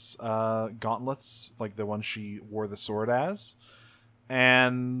Adora's gauntlets, like the one she wore the sword as.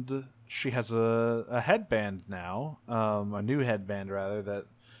 And she has a headband now, a new headband rather, that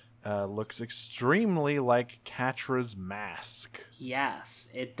looks extremely like Catra's mask.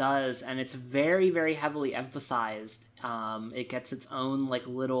 Yes, it does, and it's very, very heavily emphasized. It gets its own like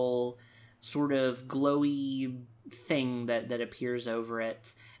little sort of glowy thing that appears over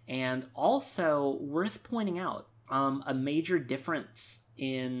it. And also worth pointing out, a major difference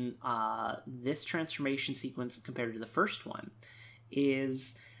in this transformation sequence compared to the first one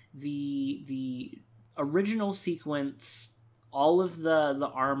is the original sequence. All of the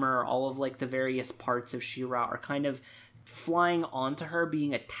armor, all of like the various parts of She-Ra are kind of flying onto her,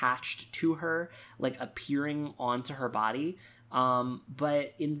 being attached to her, like appearing onto her body.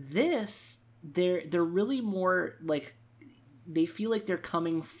 But in this, they're really more like, they feel like they're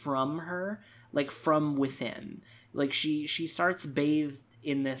coming from her, like from within. Like she starts bathed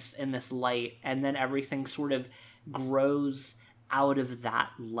in this light, and then everything sort of grows out of that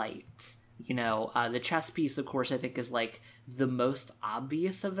light. You know, the chest piece, of course, I think is like the most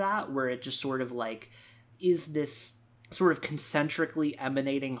obvious of that, where it just sort of like is this sort of concentrically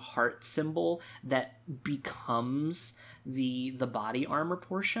emanating heart symbol that becomes the body armor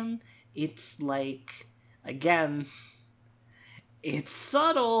portion. It's like, again, it's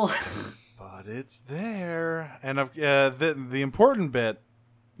subtle. But it's there. And the important bit,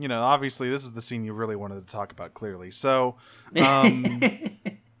 you know, obviously this is the scene you really wanted to talk about clearly. So,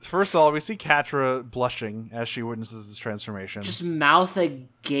 first of all, we see Catra blushing as she witnesses this transformation. Just mouth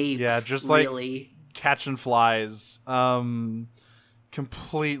agape. Yeah, just really. like catching flies.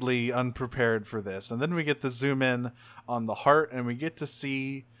 Completely unprepared for this. And then we get the zoom in on the heart, and we get to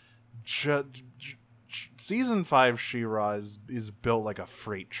see season 5 She-Ra is built like a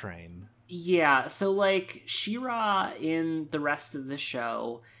freight train. Yeah, so like She-Ra in the rest of the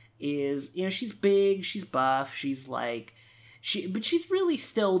show is, you know, she's big, she's buff, she's like, but she's really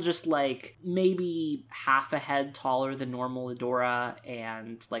still just like maybe half a head taller than normal Adora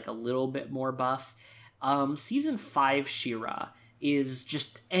and like a little bit more buff. Season 5 She-Ra is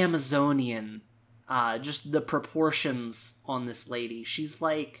just Amazonian. Just the proportions on this lady. She's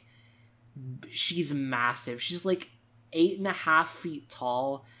massive. She's like 8.5 feet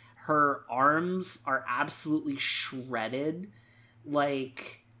tall. Her arms are absolutely shredded.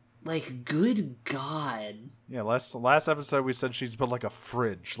 Like good God. Yeah, last episode we said she's built like a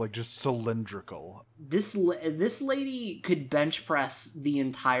fridge, like just cylindrical. This lady could bench press the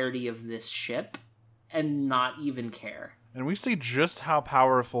entirety of this ship and not even care. And we see just how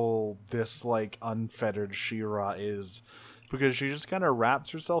powerful this like unfettered She-Ra is, because she just kind of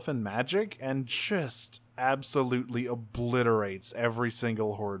wraps herself in magic and just absolutely obliterates every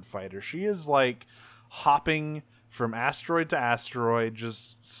single Horde fighter. She is like hopping from asteroid to asteroid,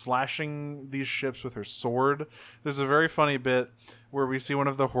 just slashing these ships with her sword. There's a very funny bit where we see one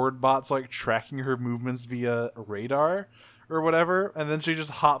of the Horde bots like tracking her movements via radar or whatever, and then she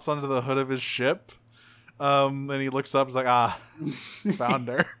just hops onto the hood of his ship. And he looks up, is like, found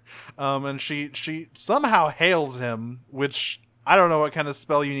her. And she somehow hails him, which I don't know what kind of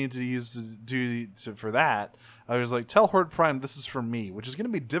spell you need to use for that. I was like, tell Horde Prime this is for me, which is going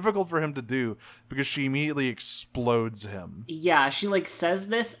to be difficult for him to do because she immediately explodes him. Yeah, she like says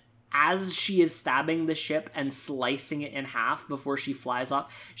this as she is stabbing the ship and slicing it in half before she flies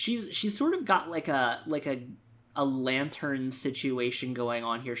off. She's sort of got like a lantern situation going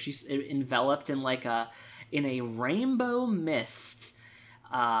on here. She's enveloped in in a rainbow mist.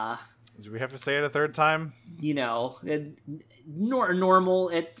 Do we have to say it a third time? You know, normal.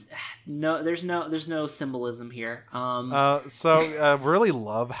 There's no symbolism here. Really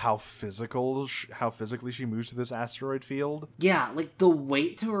love how physically she moves through this asteroid field. Yeah, like the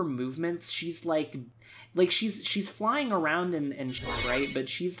weight to her movements. She's like she's flying around and right, but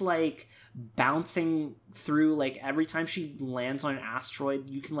she's like bouncing through. Like every time she lands on an asteroid,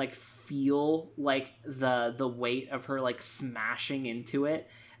 you can like feel like the weight of her like smashing into it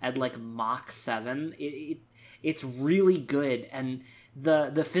at like Mach 7. It's really good, and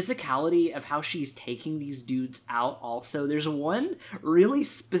the physicality of how she's taking these dudes out also. There's one really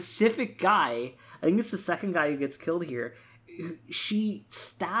specific guy, I think it's the second guy who gets killed here. She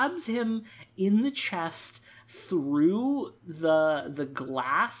stabs him in the chest through the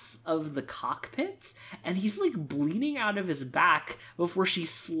glass of the cockpit, and he's like bleeding out of his back before she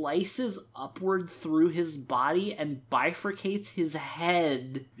slices upward through his body and bifurcates his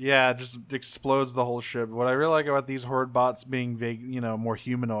head. Yeah, just explodes the whole ship. What I really like about these horde bots being more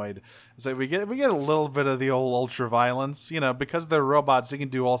humanoid is that we get a little bit of the old ultra violence. Because they're robots, you can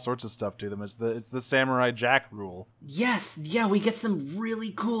do all sorts of stuff to them. It's the Samurai Jack rule. Yes, yeah, we get some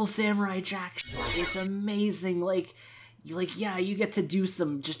really cool Samurai Jack shit. It's amazing. Yeah, you get to do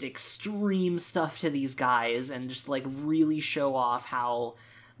some just extreme stuff to these guys and just like really show off how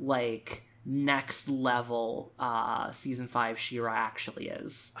like next level season 5 She-Ra actually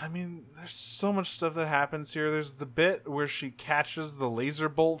is. I mean, there's so much stuff that happens here. There's the bit where she catches the laser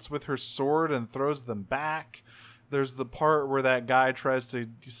bolts with her sword and throws them back. There's the part where that guy tries to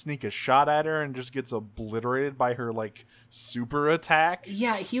sneak a shot at her and just gets obliterated by her, like, super attack.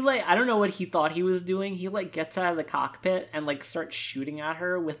 Yeah, he, like, I don't know what he thought he was doing. He, like, gets out of the cockpit and, like, starts shooting at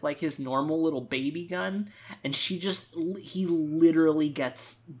her with, like, his normal little baby gun. And he literally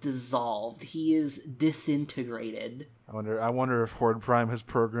gets dissolved. He is disintegrated. I wonder if Horde Prime has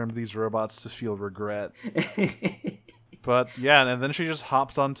programmed these robots to feel regret. But, yeah, and then she just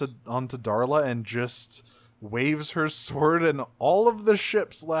hops onto Darla and just waves her sword, and all of the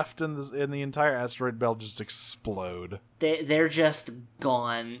ships left in the entire asteroid belt just explode. They're just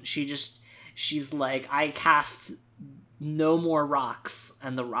gone. She's like, I cast no more rocks,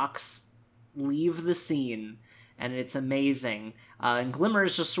 and the rocks leave the scene, and it's amazing. And Glimmer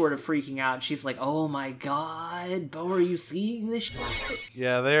is just sort of freaking out. She's like, oh my god, Bo, are you seeing this shit?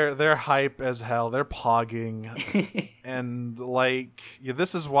 Yeah, they're hype as hell. They're pogging. And, like, yeah,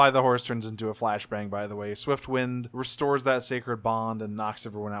 this is why the horse turns into a flashbang, by the way. Swift Wind restores that sacred bond and knocks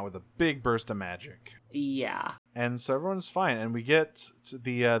everyone out with a big burst of magic. Yeah. And so everyone's fine. And we get to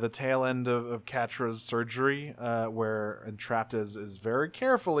the tail end of Catra's surgery, where Entrapta is very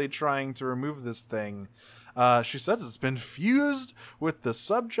carefully trying to remove this thing. She says it's been fused with the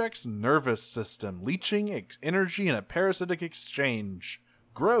subject's nervous system, leaching energy in a parasitic exchange.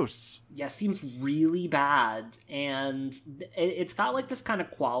 Gross. Yeah, seems really bad. And it's got like this kind of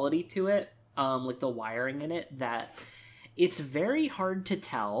quality to it, like the wiring in it, that it's very hard to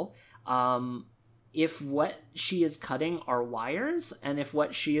tell if what she is cutting are wires and if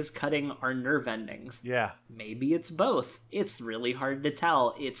what she is cutting are nerve endings. Yeah. Maybe it's both. It's really hard to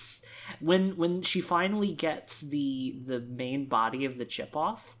tell. It's when she finally gets the main body of the chip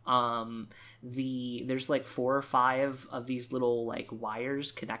off, there's like 4 or 5 of these little like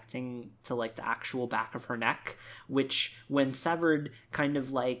wires connecting to like the actual back of her neck, which when severed kind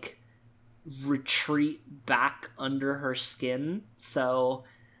of like retreat back under her skin. So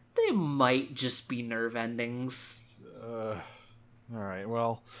they might just be nerve endings. All right.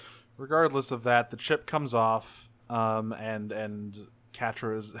 Well, regardless of that, the chip comes off, and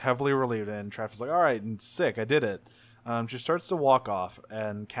Catra is heavily relieved, and Entrapta's like, "All right, and sick, I did it." She starts to walk off,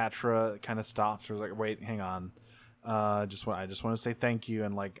 and Catra kind of stops her, like, "Wait, hang on. I just want to say thank you,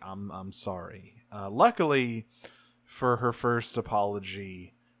 and like, I'm sorry." Luckily, for her first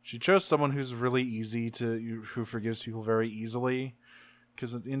apology, she chose someone who's really who forgives people very easily.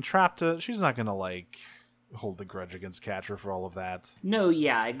 Because Entrapta, she's not gonna like hold a grudge against Catra for all of that. No,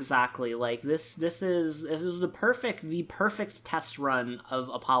 yeah, exactly. Like this is the perfect test run of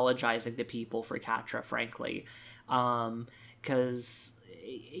apologizing to people for Catra, frankly, because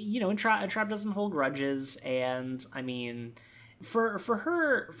Entrapta doesn't hold grudges, and I mean, for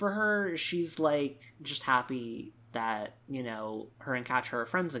her, she's like just happy that, you know, her and Catra are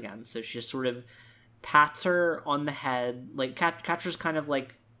friends again. So she just sort of pats her on the head. Like, Catra's kind of,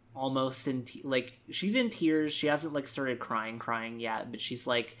 like, almost in like she's in tears. She hasn't like started crying yet, but she's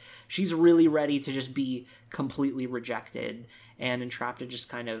like, she's really ready to just be completely rejected. And Entrapta just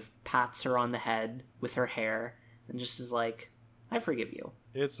kind of pats her on the head with her hair and just is like, I forgive you.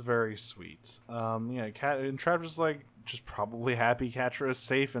 It's very sweet. Entrapta's like just probably happy Catra is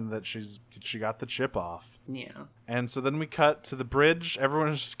safe and that she got the chip off. Yeah. And so then we cut to the bridge.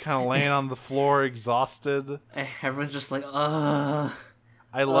 Everyone's just kind of laying on the floor, exhausted. Everyone's just like, ugh.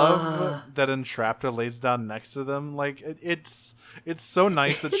 I love that Entrapta lays down next to them. Like it's so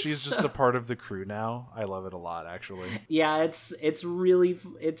nice that she's just a part of the crew now. I love it a lot, actually. Yeah, it's really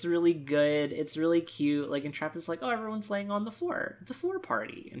good. It's really cute. Like Entrapta's like, oh, everyone's laying on the floor. It's a floor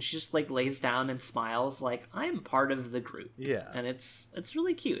party, and she just like lays down and smiles, like I'm part of the group. Yeah, and it's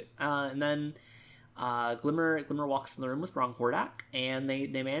really cute. And then Glimmer walks in the room with Wrong Hordak, and they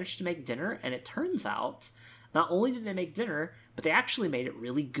manage to make dinner. And it turns out, not only did they make dinner, but they actually made it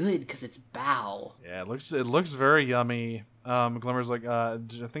really good because it's bao. Yeah, it looks very yummy. Glimmer's like, I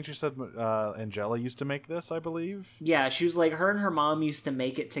think she said Angela used to make this, I believe. Yeah, she was like, her and her mom used to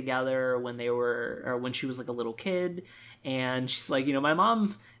make it together when she was like a little kid. And she's like, you know, my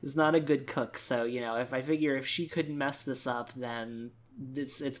mom is not a good cook, so, you know, if she couldn't mess this up, then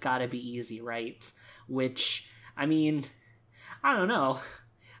it's got to be easy, right? Which, I mean, I don't know.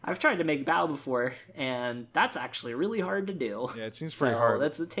 I've tried to make bao before, and that's actually really hard to do. Yeah, it seems pretty hard.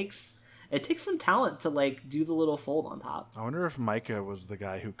 It takes some talent to like do the little fold on top. I wonder if Micah was the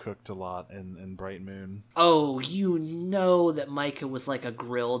guy who cooked a lot in Bright Moon. Oh, you know that Micah was like a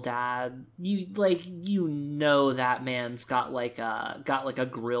grill dad. You know that man's got like a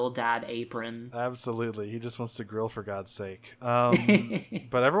grill dad apron. Absolutely, he just wants to grill for God's sake.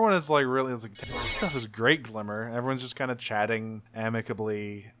 But everyone is like really, it's like, this stuff is great, Glimmer. Everyone's just kind of chatting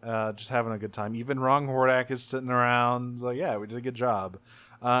amicably, just having a good time. Even Wrong Hordak is sitting around, he's like, yeah, we did a good job.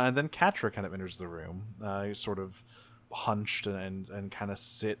 And then Catra kind of enters the room. He's sort of hunched and kind of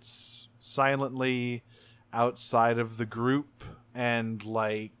sits silently outside of the group and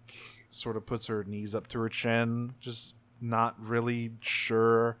like sort of puts her knees up to her chin, just not really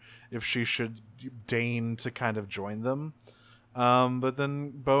sure if she should deign to kind of join them. But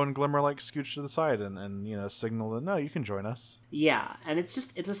then Bo and Glimmer like scooch to the side and you know, signal that no, you can join us. Yeah, and it's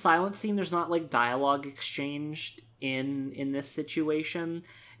a silent scene. There's not like dialogue exchanged in this situation.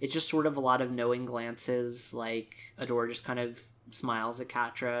 It's just sort of a lot of knowing glances. Like Adora just kind of smiles at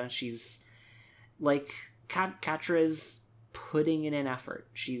Catra. She's like, Catra is putting in an effort.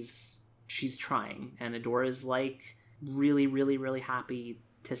 She's trying, and Adora's like really, really, really happy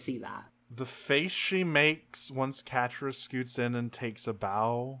to see that. The face she makes once Catra scoots in and takes a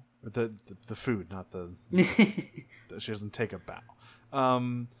bow, the food, not the she doesn't take a bow.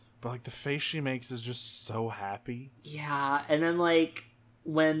 But like the face she makes is just so happy. Yeah, and then like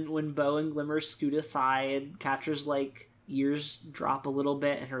when Bo and Glimmer scoot aside, Catra's like ears drop a little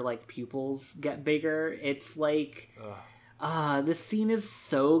bit and her like pupils get bigger. It's like this scene is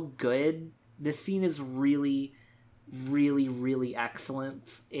so good. This scene is really, really, really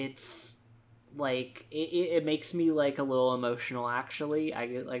excellent. It's like it makes me like a little emotional, actually. I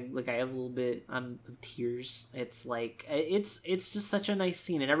get like I have a little bit of tears. It's like it's just such a nice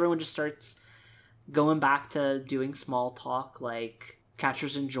scene, and everyone just starts going back to doing small talk. Like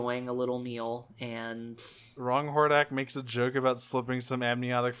Catra's enjoying a little meal, and Wrong Hordak makes a joke about slipping some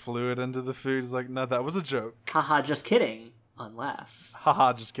amniotic fluid into the food. He's like, no, that was a joke. Haha, just kidding. Unless.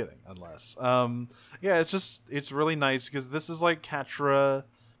 Haha, just kidding. Unless. Yeah, it's really nice because this is like Catra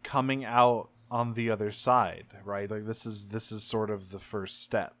coming out on the other side, right? Like this is sort of the first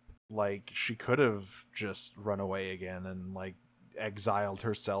step. Like she could have just run away again and like exiled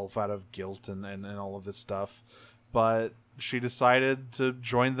herself out of guilt and all of this stuff, but she decided to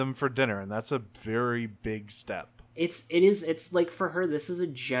join them for dinner, and that's a very big step. It's like, for her, this is a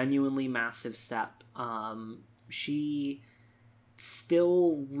genuinely massive step. She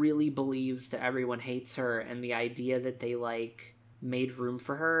still really believes that everyone hates her, and the idea that they like made room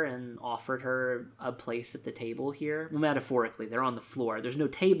for her and offered her a place at the table here. Well, metaphorically, they're on the floor. There's no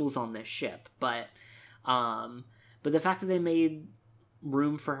tables on this ship, but the fact that they made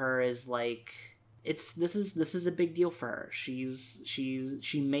room for her is like, this is a big deal for her. She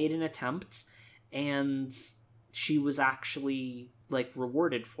made an attempt, and she was actually like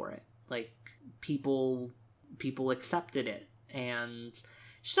rewarded for it. Like people accepted it, and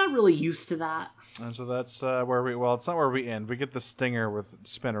she's not really used to that. And so that's where it's not where we end. We get the stinger with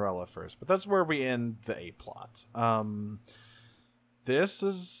Spinnerella first, but that's where we end the A plot. This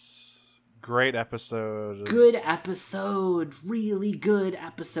is Great episode. Good episode. Really good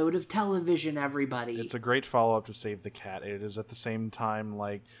episode of television, everybody. It's a great follow-up to Save the Cat. It is at the same time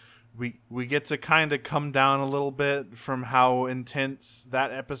like we get to kind of come down a little bit from how intense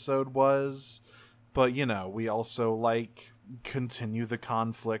that episode was, but we also like continue the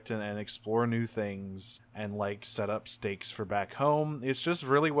conflict and explore new things and like set up stakes for back home. It's just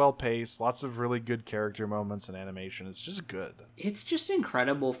really well paced, lots of really good character moments and animation. It's just good. It's just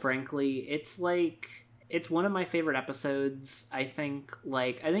incredible, frankly. It's one of my favorite episodes. I think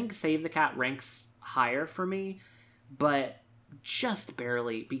Save the Cat ranks higher for me, but just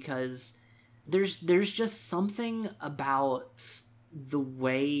barely, because there's just something about the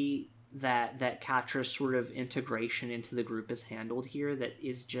way that Catra's sort of integration into the group is handled here that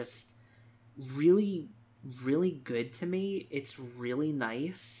is just really, really good to me. It's really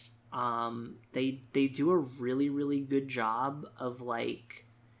nice. They do a really, really good job of like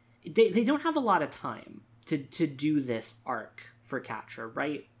they don't have a lot of time to do this arc for Catra,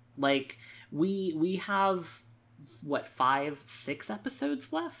 right? Like we have what 5-6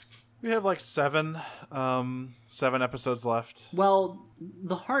 episodes left. We have like 7 episodes left. Well,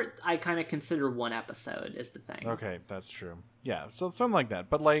 the heart I kind of consider one episode is the thing. Okay, that's true. Yeah, so something like that.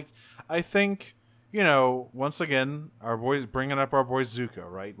 But like, I think once again, our boys bringing up our boy Zuko,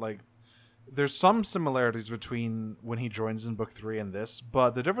 right? Like, there's some similarities between when he joins in book 3 and this,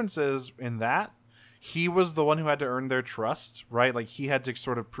 but the difference is in that he was the one who had to earn their trust, right? Like, he had to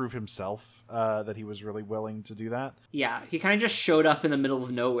sort of prove himself that he was really willing to do that. Yeah, he kind of just showed up in the middle of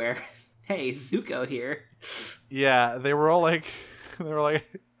nowhere. Hey, Zuko here. Yeah, they were like,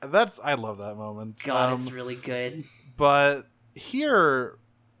 I love that moment. God, it's really good. But here,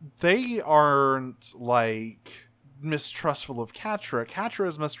 they aren't like mistrustful of Catra. Catra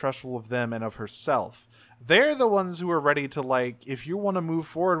is mistrustful of them and of herself. They're the ones who are ready to like, if you want to move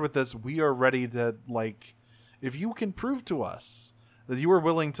forward with this, we are ready to like, if you can prove to us that you are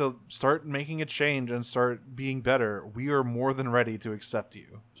willing to start making a change and start being better, we are more than ready to accept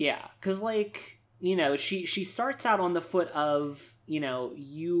you. Yeah, because like, she starts out on the foot of,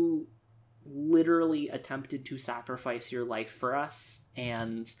 you literally attempted to sacrifice your life for us,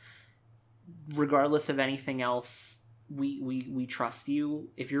 and regardless of anything else, we trust you.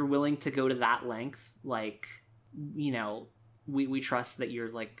 If you're willing to go to that length, like, we trust that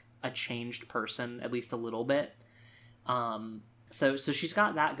you're like a changed person, at least a little bit. So she's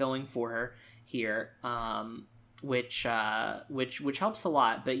got that going for her here, which helps a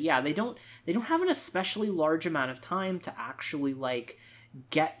lot. But yeah, they don't have an especially large amount of time to actually like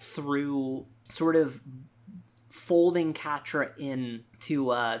get through sort of folding Catra in to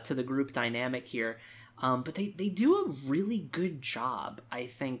the group dynamic here. But they do a really good job, I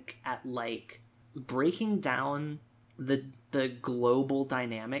think, at like breaking down the global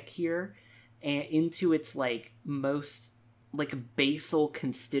dynamic here and into its like most like basal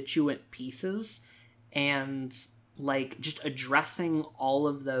constituent pieces, and like just addressing all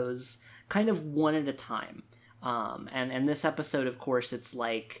of those kind of one at a time. And this episode, of course, it's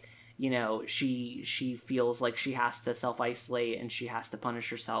like, she feels like she has to self-isolate and she has to punish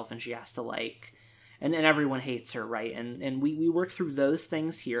herself and she has to like, and everyone hates her, right? And we work through those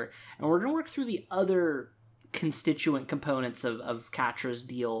things here, and we're gonna work through the other constituent components of Catra's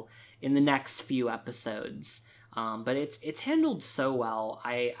deal in the next few episodes. But it's handled so well.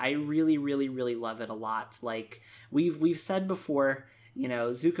 I really, really, really love it a lot. Like we've said before,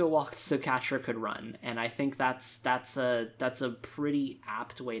 Zuko walked so Catra could run, and I think that's a pretty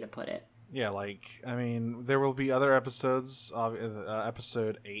apt way to put it. Yeah, like, I mean, there will be other episodes.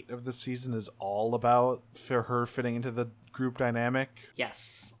 Episode 8 of the season is all about her fitting into the group dynamic.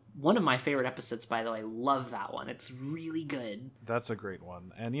 Yes. One of my favorite episodes, by the way. Love that one. It's really good. That's a great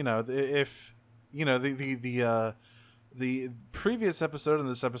one. And, if... the previous episode and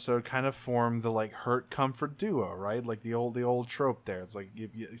this episode kind of form the like hurt comfort duo, right? Like the old trope there. It's like you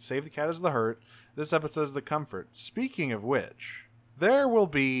Save the Cat is the hurt, this episode is the comfort. Speaking of which, there will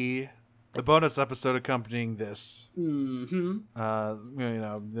be a bonus episode accompanying this. Mm-hmm.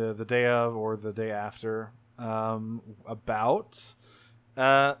 The day of or the day after.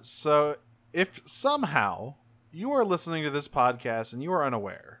 So if somehow you are listening to this podcast and you are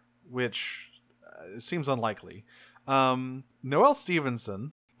unaware, which it seems unlikely, Noelle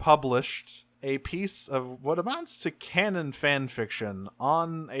Stevenson published a piece of what amounts to canon fan fiction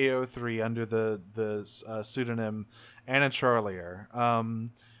on AO3 under the pseudonym Anna Charlier.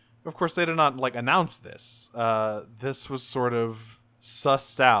 Of course, they did not like announce this. This was sort of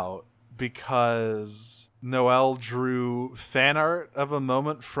sussed out because Noelle drew fan art of a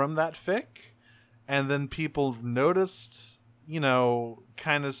moment from that fic, and then people noticed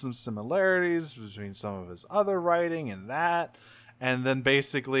kind of some similarities between some of his other writing and that. And then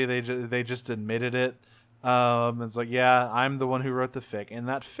basically they just admitted it. It's like, yeah, I'm the one who wrote the fic, and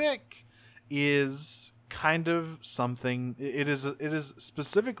that fic is kind of something. It is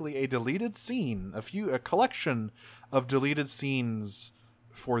specifically a deleted scene, a collection of deleted scenes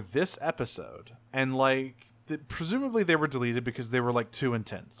for this episode, and like presumably they were deleted because they were like too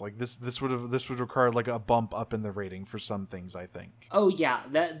intense. Like this would require like a bump up in the rating for some things, I think. Oh yeah,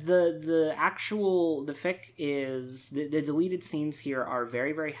 that the fic is the deleted scenes here are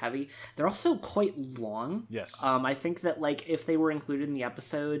very, very heavy. They're also quite long. Yes. I think that like if they were included in the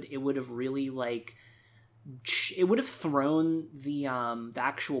episode, it would have really like it would have thrown the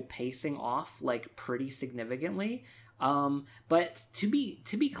actual pacing off like pretty significantly. But to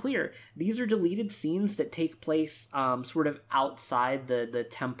be clear, these are deleted scenes that take place sort of outside the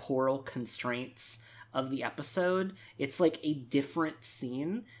temporal constraints of the episode. It's like a different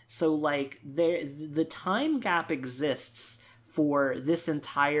scene. So like the time gap exists for this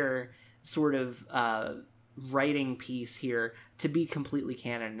entire sort of writing piece here to be completely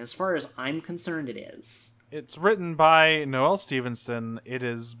canon. As far as I'm concerned, it is. It's written by Noelle Stevenson. It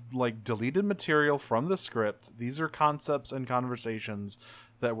is like deleted material from the script. These are concepts and conversations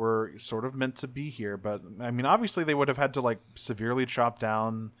that were sort of meant to be here. But I mean, obviously they would have had to like severely chop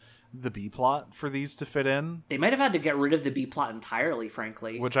down the B plot for these to fit in. They might have had to get rid of the B plot entirely,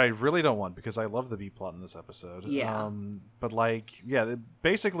 frankly. Which I really don't want, because I love the B plot in this episode. Yeah. But like, yeah,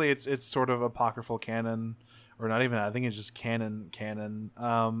 basically it's sort of apocryphal canon. Or not even that. I think it's just canon.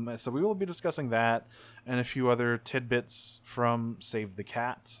 So we will be discussing that and a few other tidbits from Save the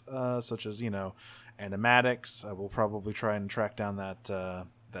Cat, such as, animatics. We'll probably try and track down that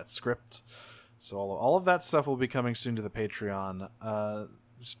script. So all of that stuff will be coming soon to the Patreon.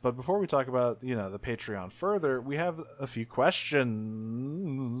 But before we talk about, the Patreon further, we have a few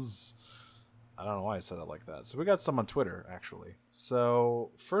questions. I don't know why I said it like that. So we got some on Twitter, actually.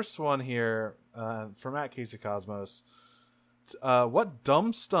 So first one here from @CaseyCosmos. What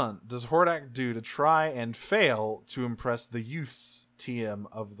dumb stunt does Hordak do to try and fail to impress the youth's TM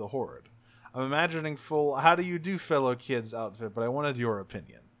of the Horde? I'm imagining full how do you do fellow kids outfit, but I wanted your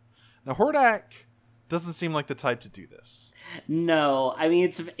opinion. Now, Hordak doesn't seem like the type to do this. No, I mean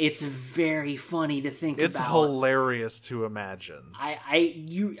it's very funny to think it's about. It's hilarious to imagine.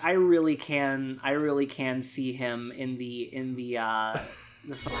 I really can see him in the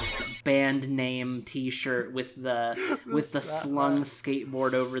band name T-shirt with the slung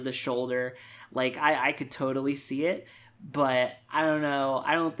skateboard over the shoulder. Like I could totally see it, but I don't know.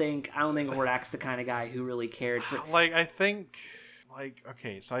 I don't think Hordak's the kind of guy who really cared for. I think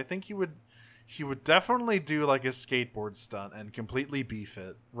he would definitely do like a skateboard stunt and completely beef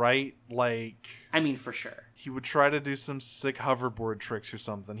it, right? Like, I mean, for sure. He would try to do some sick hoverboard tricks or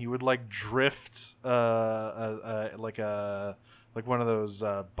something. He would like drift like one of those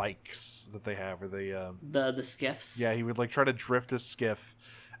bikes that they have, or the skiffs. Yeah, he would like try to drift a skiff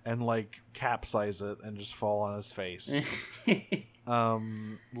and like capsize it and just fall on his face.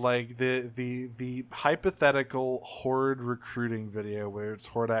 Like the hypothetical Horde recruiting video where it's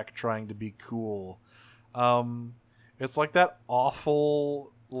Hordak trying to be cool. It's like that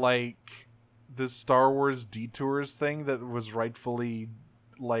awful like the Star Wars Detours thing that was rightfully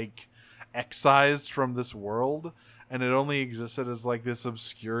like excised from this world, and it only existed as like this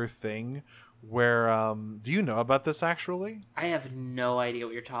obscure thing where do you know about this actually? I have no idea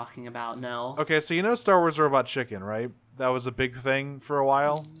what you're talking about. No. Okay, so Star Wars Robot Chicken, right? That was a big thing for a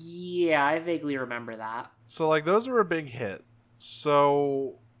while. Yeah, I vaguely remember that. So like those were a big hit.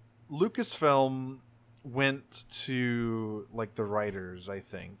 So Lucasfilm went to like the writers, I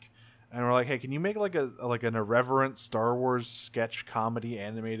think, and we're like, "Hey, can you make like an irreverent Star Wars sketch comedy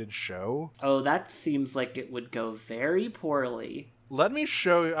animated show?" Oh, that seems like it would go very poorly. Let me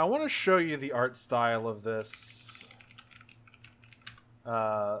show you. I want to show you the art style of this.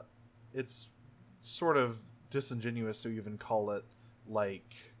 It's sort of disingenuous to even call it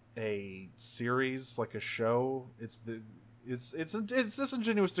like a series, like a show. It's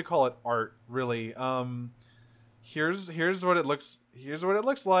disingenuous to call it art, really. Here's what it looks. Here's what it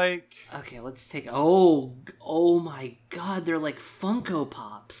looks like. Okay, let's take. Oh my God! They're like Funko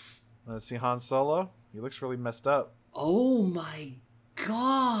Pops. Let's see Han Solo. He looks really messed up. Oh my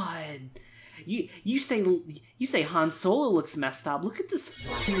God! You say Han Solo looks messed up. Look at this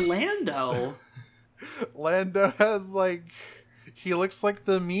fucking Lando. Lando has like, he looks like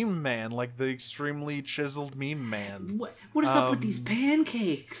the meme man, like the extremely chiseled meme man. What is up with these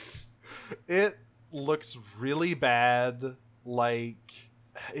pancakes? It looks really bad. Like,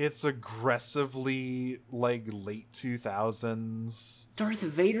 it's aggressively like late 2000s. Darth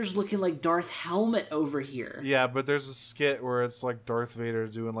Vader's looking like Darth Helmet over here. Yeah, but there's a skit where it's like Darth Vader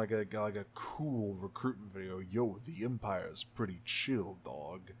doing like a cool recruitment video. Yo, the Empire's pretty chill,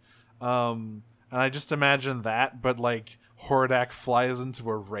 dog. And I just imagine that, but like Hordak flies into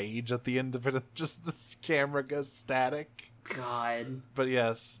a rage at the end of it, and just this camera goes static. God. But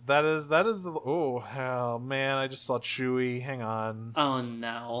yes, that is the. Oh hell, man! I just saw Chewie. Hang on. Oh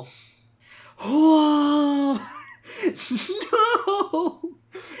no. Whoa! No!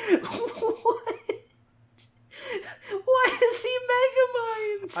 What? Why is he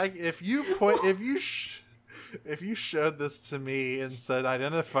Megamind? If you showed this to me and said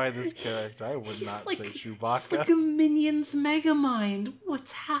identify this character, I would not say Chewbacca. He's like a Minions Megamind.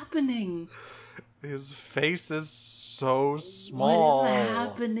 What's happening? His face is so small. What is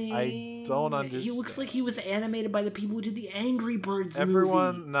happening? I don't understand. He looks like he was animated by the people who did the Angry Birds movie.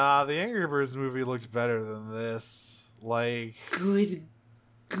 The Angry Birds movie looked better than this. Like, good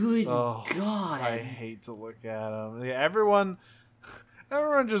God. I hate to look at him. Yeah, everyone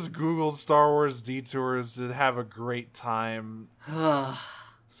just Googled Star Wars detours to have a great time.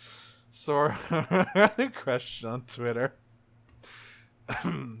 So, another question on Twitter.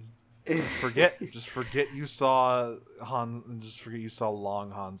 Just forget you saw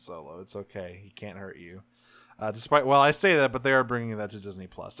Long Han Solo. It's okay. He can't hurt you. I say that, but they are bringing that to Disney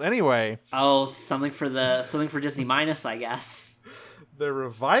Plus. Anyway. Oh, something for Disney Minus, I guess. They're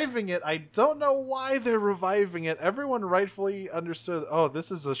reviving it. I don't know why they're reviving it. Everyone rightfully understood, this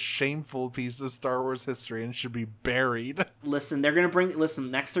is a shameful piece of Star Wars history and should be buried. Listen, next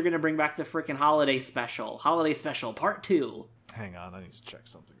they're gonna bring back the freaking Holiday Special Part 2. Hang on, I need to check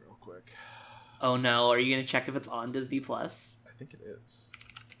something real quick. Oh no, are you gonna check if it's on Disney Plus? I think it is.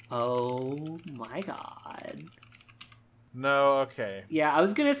 Oh my God. No, okay. Yeah, I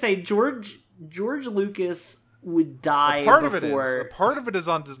was gonna say George Lucas would die A part of it is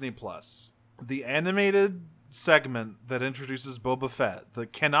on Disney Plus. The animated segment that introduces Boba Fett, the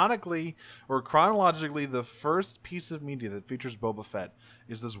canonically or chronologically the first piece of media that features Boba Fett,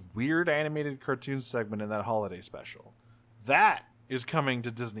 is this weird animated cartoon segment in that holiday special. That is coming to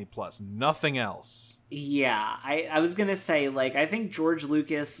Disney Plus. Nothing else. Yeah, I was gonna say, like, I think George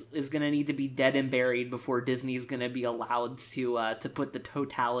Lucas is gonna need to be dead and buried before Disney's gonna be allowed to put the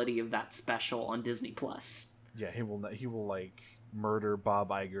totality of that special on Disney Plus. Yeah, he will like murder Bob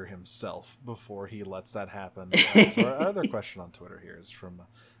Iger himself before he lets that happen. So our other question on Twitter here is from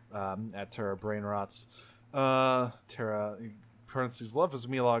at Tara Brainrots. Tara parentheses love his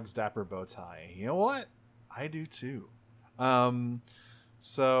Milog's dapper bow tie. You know what? I do too.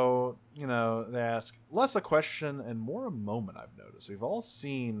 So, they ask, less a question and more a moment, I've noticed. We've all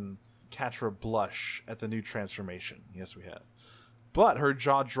seen Catra blush at the new transformation. Yes, we have. But her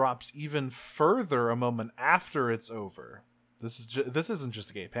jaw drops even further a moment after it's over. This isn't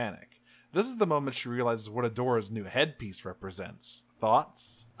just a gay panic. This is the moment she realizes what Adora's new headpiece represents.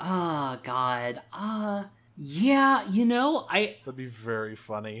 Thoughts? God. Yeah, That'd be very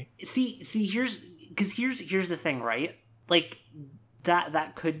funny. See, here's the thing, right? Like,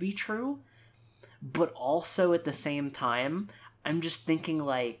 that could be true, but also at the same time, I'm just thinking,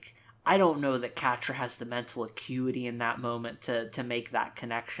 like, I don't know that Catra has the mental acuity in that moment to make that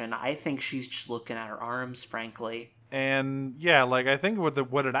connection. I think she's just looking at her arms, frankly. And yeah, like, I think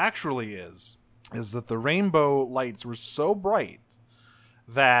what it actually is that the rainbow lights were so bright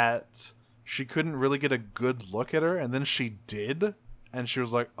that she couldn't really get a good look at her, and then she did, and she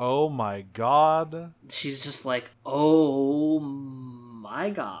was like, oh my God. She's just like, oh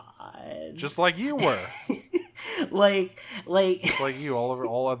my God. Just like you were. like you,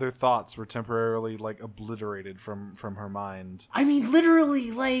 all other thoughts were temporarily like obliterated from her mind. I mean,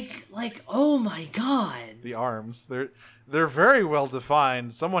 literally, like oh my God. The arms, they're very well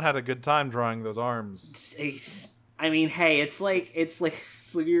defined. Someone had a good time drawing those arms. I mean, hey, it's like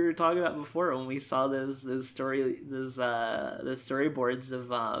we were talking about before when we saw those storyboards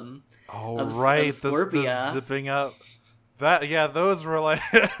of of Scorpia. The zipping up. Those were like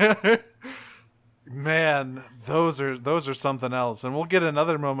man, those are something else, and we'll get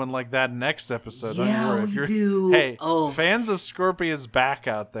another moment like that next episode. Yeah, we do. Hey, fans of Scorpia's back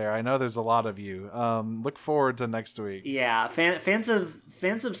out there, I know there's a lot of you. Look forward to next week. Yeah, fans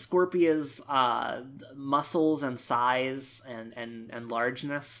of Scorpia's muscles and size and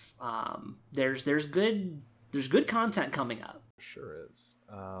largeness. There's good content coming up. Sure is.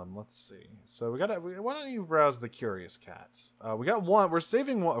 Let's see. So why don't you browse the Curious Cats? We got one. We're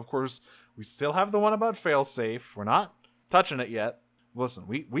saving one. Of course, we still have the one about failsafe. We're not touching it yet. Listen,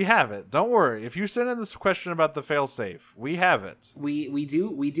 we have it. Don't worry. If you send in this question about the failsafe, we have it. We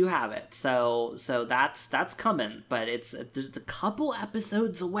do have it. So that's coming, but it's a couple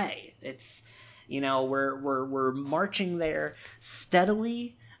episodes away. It's, we're marching there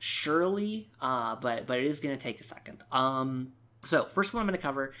steadily, surely, but it is going to take a second. So first one I'm going to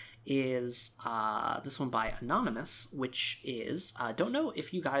cover is this one by Anonymous, which is, don't know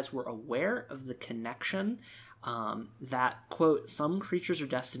if you guys were aware of the connection that, quote, some creatures are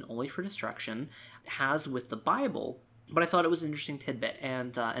destined only for destruction has with the Bible, but I thought it was an interesting tidbit,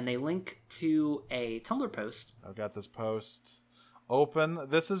 and they link to a Tumblr post. I've got this post open.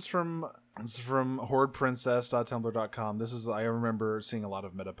 This is from hoardeprincess.tumblr.com. I remember seeing a lot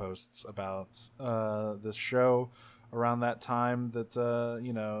of meta posts about this show around that time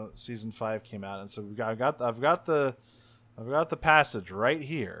that season 5 came out, and so I've got the passage right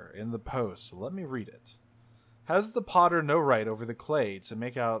here in the post. So let me read it. Has the potter no right over the clay to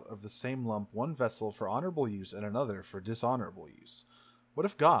make out of the same lump one vessel for honorable use and another for dishonorable use? What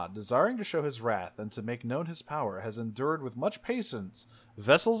if God, desiring to show his wrath and to make known his power, has endured with much patience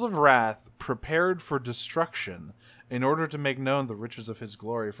vessels of wrath prepared for destruction, in order to make known the riches of his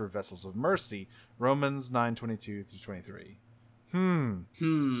glory for vessels of mercy? Romans 9:22-23.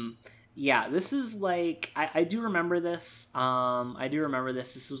 Yeah, this is like, I do remember this.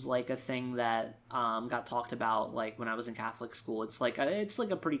 This was like a thing that got talked about like when I was in Catholic school. It's like a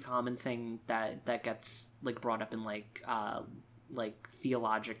pretty common thing that gets like brought up in like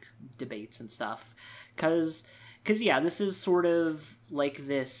theologic debates and stuff. Cause yeah, this is sort of like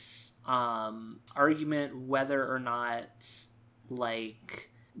this argument whether or not like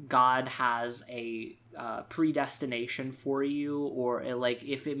God has a predestination for you, or like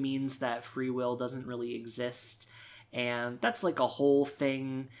if it means that free will doesn't really exist. And that's like a whole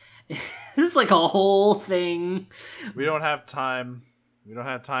thing. This is like a whole thing. We don't have time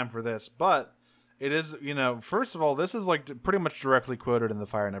for this, but it is, first of all, this is like pretty much directly quoted in The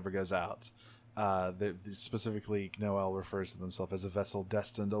Fire Never Goes Out. Specifically, Noel refers to himself as a vessel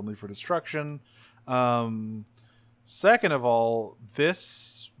destined only for destruction. Second of all,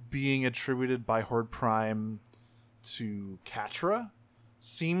 this being attributed by Horde Prime to Catra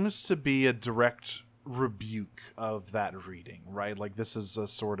seems to be a direct rebuke of that reading, right? Like, this is a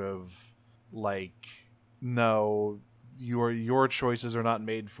sort of like, no, your choices are not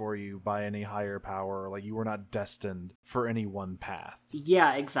made for you by any higher power. Like, you were not destined for any one path.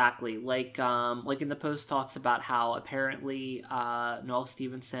 Yeah, exactly. Like in the post talks about how apparently Noel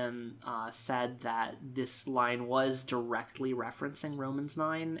Stevenson said that this line was directly referencing Romans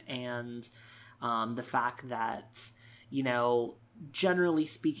 9, and the fact that, generally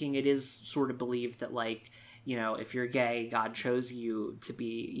speaking, it is sort of believed that, like, if you're gay, God chose you to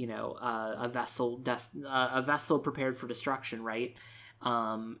be, a vessel prepared for destruction, right?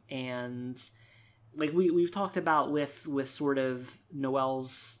 And like we've talked about with sort of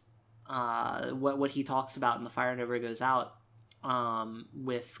Noel's what he talks about in The Fire Never Goes Out,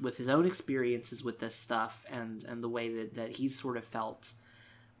 with his own experiences with this stuff, and the way that he's sort of felt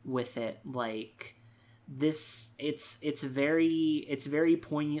with it. Like, this, it's very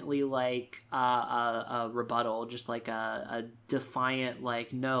poignantly like a rebuttal, just like a defiant,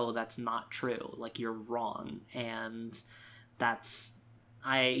 like, no, that's not true, like, you're wrong. And that's,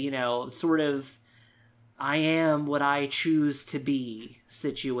 sort of, I am what I choose to be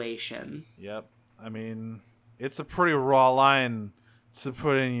situation. Yep. I mean, it's a pretty raw line to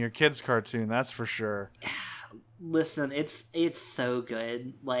put in your kids' cartoon, that's for sure. Listen, it's so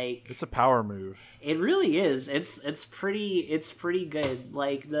good. Like, it's a power move. It really is. It's pretty good.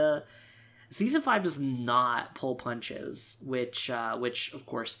 Like, the season 5 does not pull punches, which of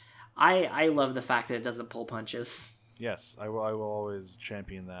course I love the fact that it doesn't pull punches. Yes, I will always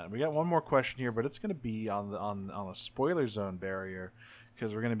champion that. We got one more question here, but it's going to be on a spoiler zone barrier,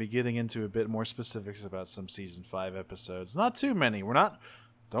 because we're going to be getting into a bit more specifics about some season 5 episodes. Not too many.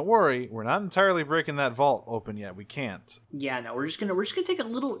 Don't worry, we're not entirely breaking that vault open yet. We can't. Yeah, no, we're just gonna take a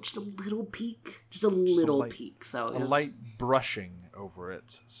little peek, peek. So a light brushing over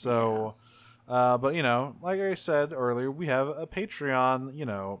it. So, yeah. But like I said earlier, we have a Patreon.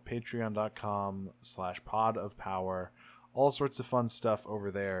 Patreon.com/Pod of Power. All sorts of fun stuff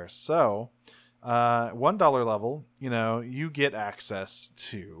over there. So, $1 level, you get access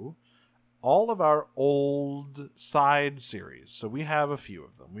to all of our old side series. So we have a few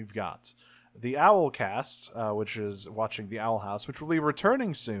of them. We've got the Owlcast, which is watching the Owl House, which will be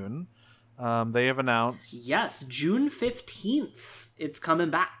returning soon. They have announced... Yes, June 15th. It's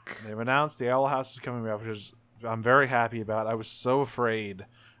coming back. They've announced the Owl House is coming back, which is I'm very happy about. I was so afraid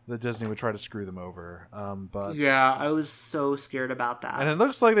that Disney would try to screw them over. But Yeah, I was so scared about and that. it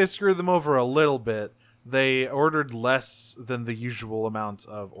looks like they screwed them over a little bit. They ordered less than the usual amount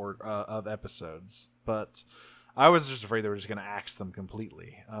of episodes, but I was just afraid they were just going to axe them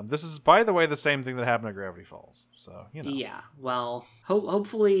completely. This is, by the way, the same thing that happened at Gravity Falls. So Yeah, well,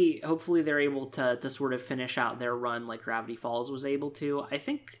 hopefully they're able to sort of finish out their run like Gravity Falls was able to.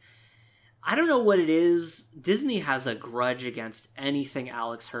 I don't know what it is. Disney has a grudge against anything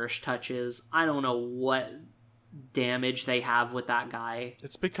Alex Hirsch touches. I don't know what damage they have with that guy.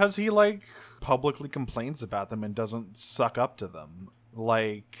 it's because he publicly complains about them and doesn't suck up to them.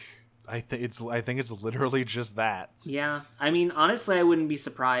 I think it's literally just that. Yeah, I mean, honestly, I wouldn't be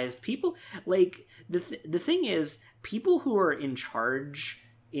surprised. People the thing is, people who are in charge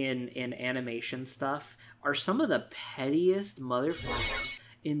in animation stuff are some of the pettiest motherfuckers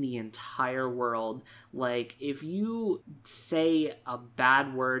in the entire world. Like, if you say a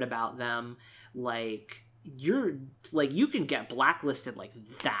bad word about them, you're you can get blacklisted like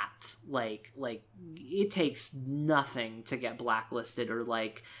that. It takes nothing to get blacklisted, or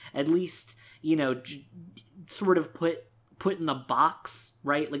at least sort of put in a box,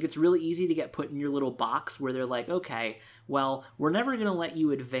 right? Like, it's really easy to get put in your little box where they're like, okay, well, we're never going to let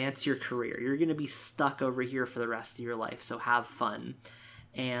you advance your career. You're going to be stuck over here for the rest of your life, so have fun.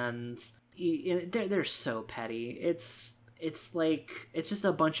 And they're so petty. It's just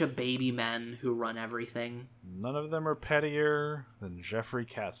a bunch of baby men who run everything. None of them are pettier than Jeffrey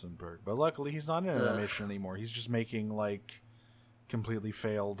Katzenberg, but luckily he's not in animation anymore. He's just making completely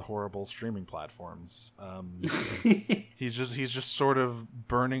failed, horrible streaming platforms. He's just sort of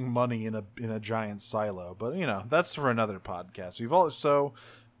burning money in a giant silo. But that's for another podcast. We've also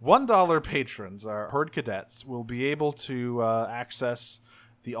 $1 patrons, our Horde Cadets, will be able to access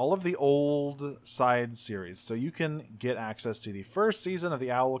all of the old side series. So you can get access to the first season of the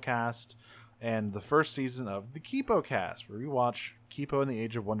Owlcast and the first season of the Kipo Cast, where we watch Kipo and the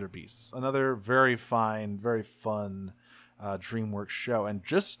Age of Wonder Beasts. Another very fine, very fun DreamWorks show. And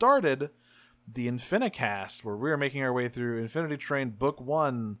just started the Infinicast, where we are making our way through Infinity Train Book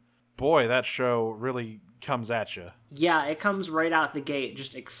 1. Boy, that show really comes at you. Yeah, it comes right out the gate,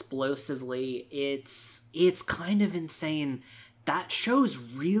 just explosively. It's kind of insane. That show's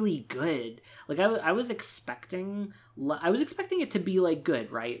really good. I was expecting it to be like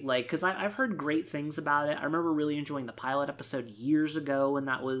right? Because I've heard great things about it. I remember really enjoying the pilot episode years ago when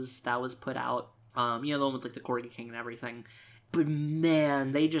that was put out. The one with the Corgi King and everything. But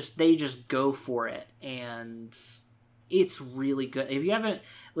man, they just go for it, and it's really good. If you haven't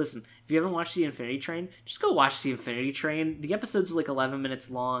watched the Infinity Train, just go watch the Infinity Train. The episodes are 11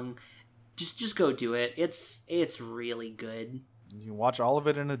 minutes long. Just go do it. It's really good. You can watch all of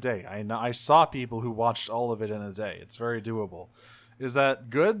it in a day. I saw people who watched all of it in a day. It's very doable. Is that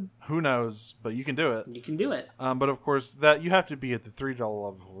good? Who knows? But you can do it. You can do it. But of course, that you have to be at the $3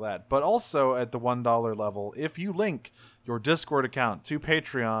 level for that. But also at the $1 level, if you link your Discord account to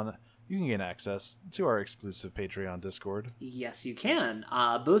Patreon, you can gain access to our exclusive Patreon Discord. Yes, you can.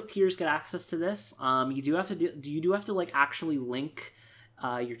 Both tiers get access to this. You do have to actually link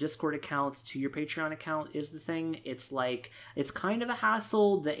your Discord account to your Patreon account is the thing. It's kind of a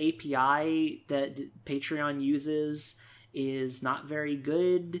hassle. The API that Patreon uses is not very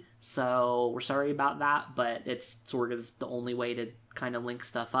good, so we're sorry about that, but it's sort of the only way to kind of link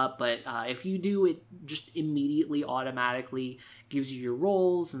stuff up. But if you do, it just immediately automatically gives you your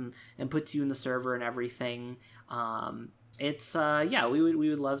roles and puts you in the server and everything. We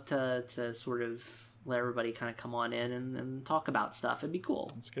would love to sort of let everybody kind of come on in and talk about stuff. It'd be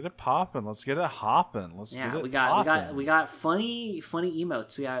cool. Let's get it popping. Let's get it hopping. We got funny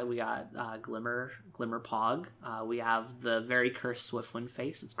emotes. We got Glimmer Pog. We have the very cursed Swiftwind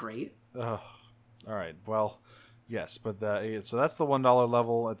face. It's great. All right. Well, yes, but so that's the $1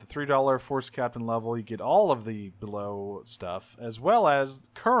 level. At the $3 Force Captain level, you get all of the below stuff as well as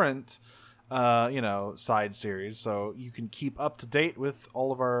current side series, so you can keep up to date with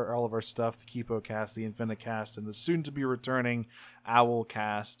all of our stuff, the Kipo Cast, the Infinicast, and the soon to be returning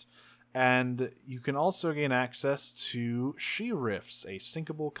Owlcast. And you can also gain access to She Riffs, a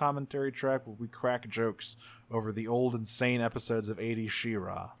syncable commentary track where we crack jokes over the old insane episodes of 80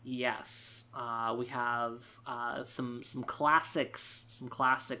 She-Ra. Yes, we have some classics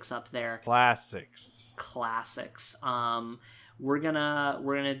up there. Classics. We're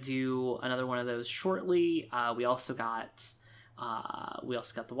gonna do another one of those shortly. We also got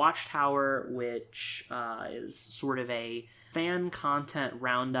the Watchtower, which is sort of a fan content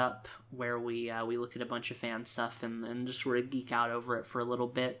roundup where we look at a bunch of fan stuff and just sort of geek out over it for a little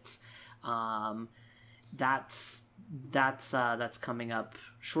bit. That's that's coming up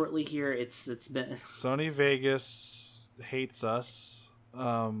shortly here. It's been Sony Vegas hates us.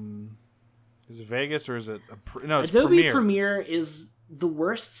 Is it Vegas or is it no? It's Adobe Premiere. Premiere is the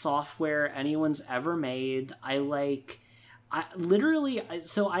worst software anyone's ever made. I literally,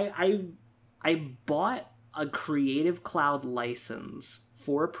 I bought a Creative Cloud license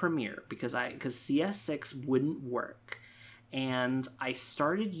for Premiere because CS6 wouldn't work, and I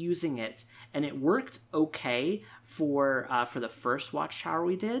started using it, and it worked okay for the first Watchtower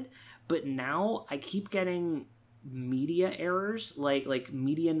we did, but now I keep getting media errors, like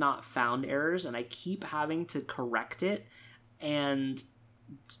media not found errors, and I keep having to correct it, and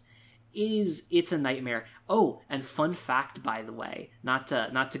it's a nightmare. Oh, and fun fact, by the way, not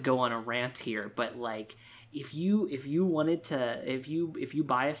to go on a rant here, but like if you wanted to, if you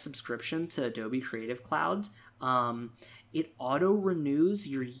buy a subscription to Adobe Creative Cloud, it auto renews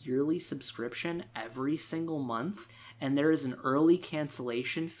your yearly subscription every single month, and there is an early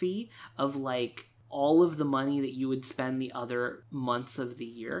cancellation fee of like all of the money that you would spend the other months of the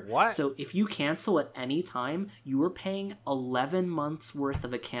year. What? So if you cancel at any time, you are paying 11 months worth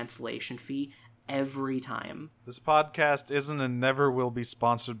of a cancellation fee every time. This podcast isn't and never will be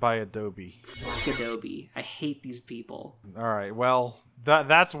sponsored by Adobe. Fuck Adobe. I hate these people. All right, well,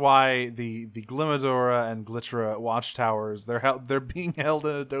 that's why the Glimmadora and Glittra watchtowers, they're being held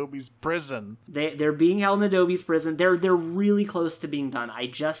in Adobe's prison. They're being held in Adobe's prison. They're really close to being done. I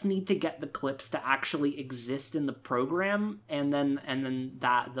just need to get the clips to actually exist in the program, and then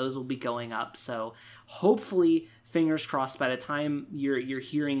those will be going up. So hopefully, fingers crossed, by the time you're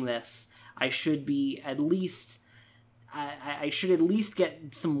hearing this, I should be at least I should at least get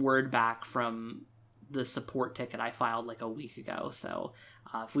some word back from the support ticket I filed like a week ago. So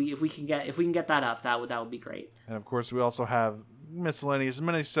if we can get that up, that would be great. And of course, we also have miscellaneous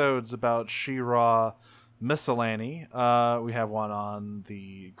minisodes about She-Ra miscellany. We have one on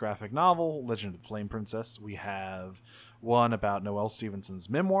the graphic novel Legend of the Flame Princess. We have one about Noelle Stevenson's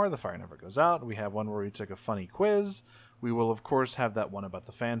memoir, The Fire Never Goes Out. We have one where we took a funny quiz. We will, of course, have that one about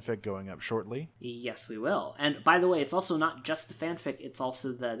the fanfic going up shortly. Yes, we will. And by the way, it's also not just the fanfic; it's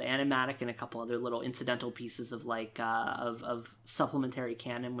also the animatic and a couple other little incidental pieces of of supplementary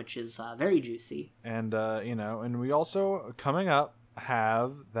canon, which is very juicy. And and we also coming up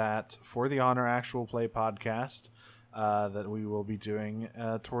have that For the Honor Actual Play podcast that we will be doing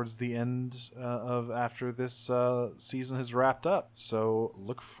towards the end of after this season has wrapped up. So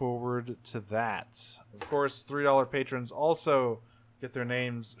look forward to that. Of course, $3 patrons also get their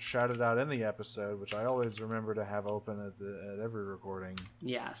names shouted out in the episode, which I always remember to have open at every recording.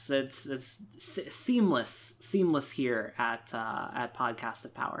 Yes, it's seamless here at Podcast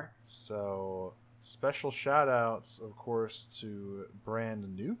of Power. So special shout outs, of course, to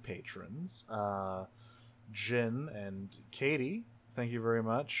brand new patrons. Jin and Katie, thank you very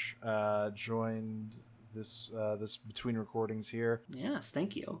much. Joined this between recordings here. Yes,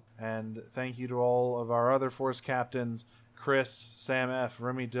 thank you. And thank you to all of our other Force captains: Chris, Sam F,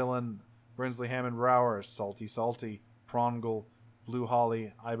 Remy Dillon, Brinsley Hammond Brower, Salty, Prongle, Blue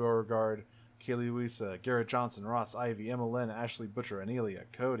Holly, Ibo Kaylee Louisa, Garrett Johnson, Ross Ivy, Emma Lynn, Ashley Butcher, Anelia,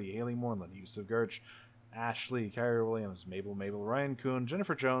 Cody, Haley Moreland, Yusuf Gerch, Ashley, Kyrie Williams, Mabel, Ryan Kuhn,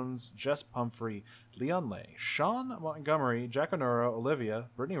 Jennifer Jones, Jess Pumphrey, Leon Lay, Sean Montgomery, Jack Onoro, Olivia,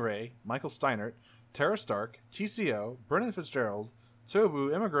 Brittany Ray, Michael Steinert, Tara Stark, TCO, Brennan Fitzgerald,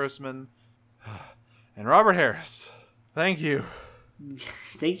 Tobu, Emma Grossman, and Robert Harris. Thank you.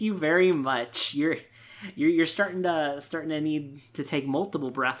 Thank you very much. You're starting to need to take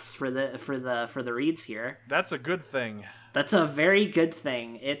multiple breaths for the reads here. That's a good thing. That's a very good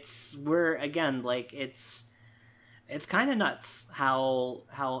thing. It's kind of nuts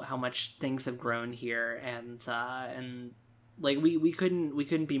how much things have grown here, and like we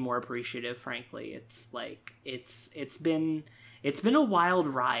couldn't be more appreciative, frankly. It's been a wild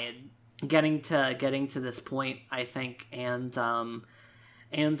ride getting to this point, I think, and of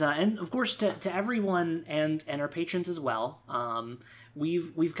course to everyone and our patrons as well.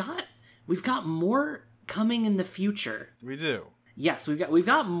 We've got more coming in the future. We do. Yes, we've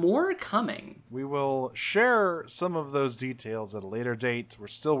got more coming. We will share some of those details at a later date. We're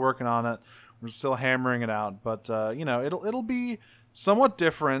still working on it. We're still hammering it out, but it'll be somewhat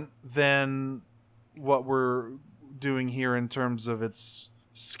different than what we're doing here in terms of its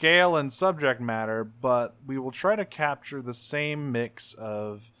scale and subject matter, but we will try to capture the same mix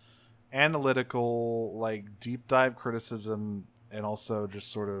of analytical, like deep dive criticism, and also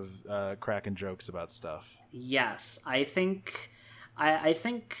just sort of cracking jokes about stuff. Yes, I think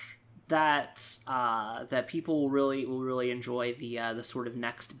that people will really enjoy the sort of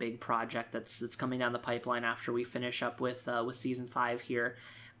next big project that's coming down the pipeline after we finish up with season 5 here.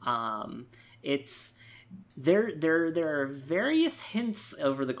 It's there are various hints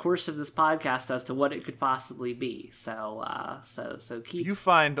over the course of this podcast as to what it could possibly be. So keep... If you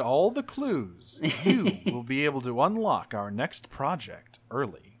find all the clues, you will be able to unlock our next project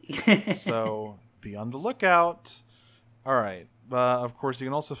early. So be on the lookout. All right. Of course, you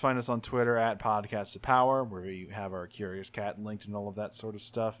can also find us on Twitter at Podcast of Power, where we have our Curious Cat linked and all of that sort of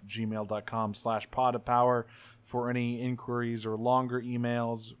stuff. gmail.com/podofpower for any inquiries or longer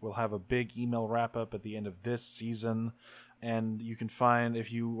emails. We'll have a big email wrap-up at the end of this season. And you can find,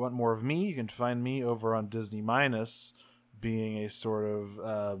 if you want more of me, you can find me over on Disney Minus, being a sort of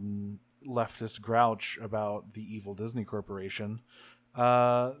leftist grouch about the evil Disney Corporation.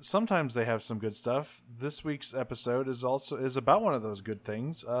 Sometimes they have some good stuff. This week's episode is about one of those good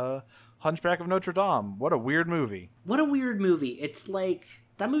things. Hunchback of Notre Dame. What a weird movie. It's like,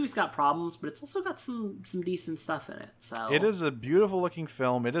 that movie's got problems, but it's also got some decent stuff in it. So it is a beautiful looking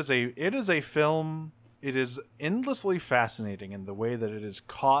film. It is a film. It is endlessly fascinating in the way that it is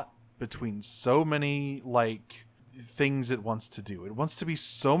caught between so many things it wants to do. It wants to be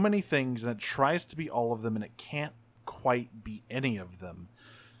so many things, and it tries to be all of them, and it can't quite be any of them.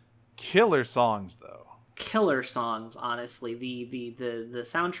 Killer songs, though. Killer songs, honestly. The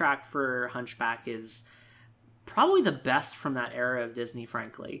soundtrack for Hunchback is probably the best from that era of Disney,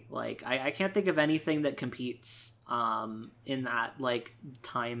 frankly. Like, I can't think of anything that competes in that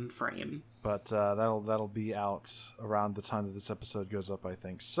time frame. But that'll be out around the time that this episode goes up, I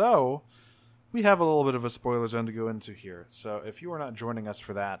think. So we have a little bit of a spoiler zone to go into here. So if you are not joining us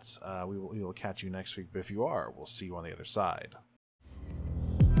for that, we will catch you next week. But if you are, we'll see you on the other side.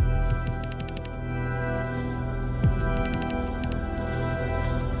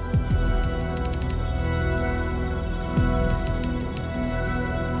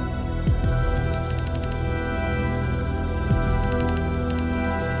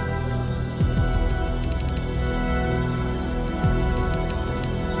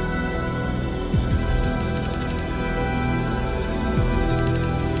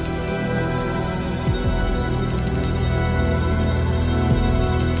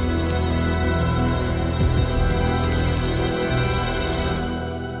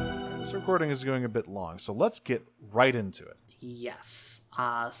 Is going a bit long, so let's get right into it. Yes.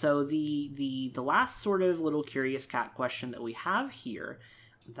 So the last sort of little Curious Cat question that we have here,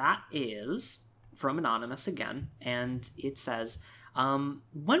 that is from Anonymous again, and it says,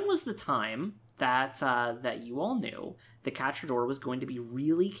 when was the time that you all knew the Catra was going to be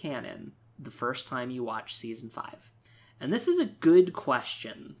really canon the first time you watched season 5? And this is a good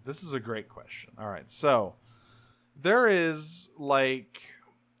question. This is a great question. All right, so there is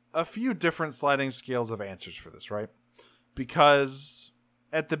a few different sliding scales of answers for this, right? Because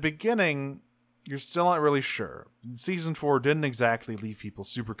at the beginning, you're still not really sure. Season 4 didn't exactly leave people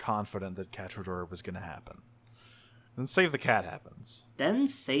super confident that Catra was going to happen. Then Save the Cat happens.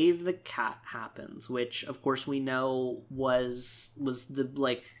 Which, of course, we know was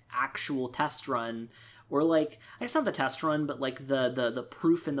the actual test run, or it's not the test run, but the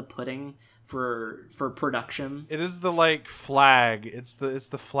proof in the pudding for production. It is the flag. It's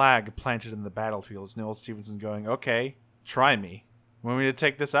the flag planted in the battlefield. It's Noel Stevenson going, okay, try me. You want me to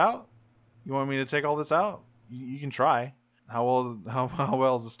take this out? You want me to take all this out? You can try. How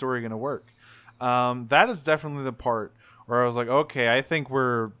well is the story going to work? That is definitely the part where I was like, okay, I think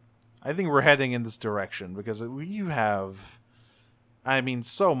we're heading in this direction, because you have,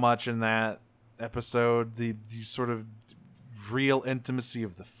 so much in that episode. The sort of real intimacy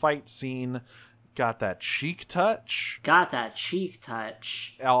of the fight scene, got that cheek touch. The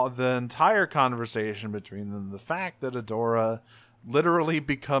entire conversation between them, the fact that Adora literally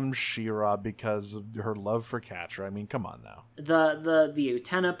becomes She-Ra because of her love for Catra. Come on now. The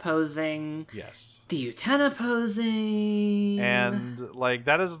Utena posing. Yes. The Utena posing. And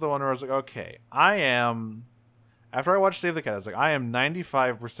that is the one where I was like, okay, after I watched Save the Cat, I was like, I am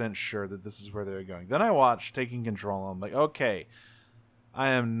 95% sure that this is where they're going. Then I watched Taking Control, and I'm like, okay,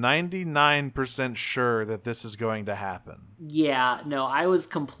 I am 99% sure that this is going to happen. Yeah, no, I was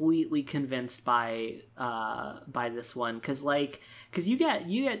completely convinced by this one, because you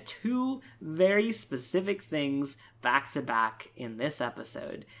get two very specific things back to back in this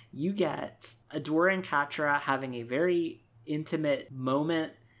episode. You get Adora and Catra having a very intimate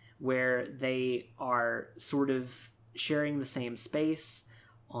moment where they are sort of sharing the same space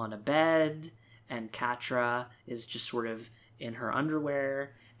on a bed, and Catra is just sort of in her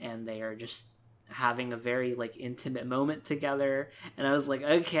underwear, and they are just having a very like intimate moment together, and I was like,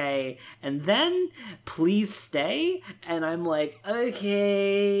 okay, and then please stay, and I'm like,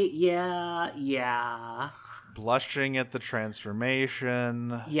 okay, yeah, Blushing at the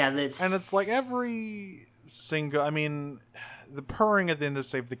transformation. yeah, that's And it's like every single, I mean, the purring at the end of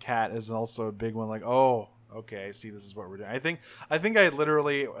Save the Cat is also a big one. Like, oh, okay, I see this is what we're doing. I think I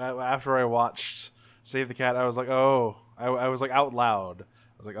literally, after I watched Save the Cat, I was like, oh, I was like out loud.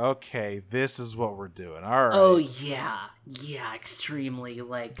 I was like, okay, this is what we're doing. All right. oh yeah, extremely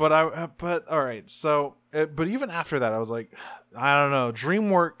like But all right. So, but even after that, I was like, I don't know.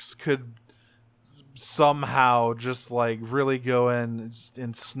 DreamWorks could somehow just like really go in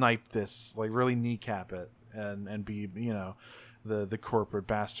and snipe this, like really kneecap it, and be, the corporate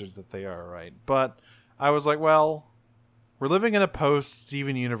bastards that they are, right? But I was like, well, we're living in a post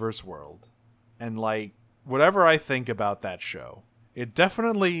Steven Universe world, and like whatever I think about that show, it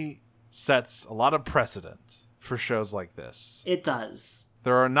definitely sets a lot of precedent for shows like this. it does.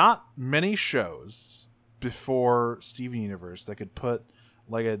 There are not many shows before Steven Universe that could put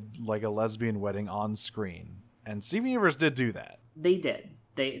like a lesbian wedding on screen, and Steven Universe did do that. They did.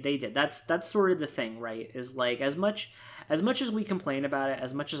 They did. That's sort of the thing, right? Is like as much as we complain about it,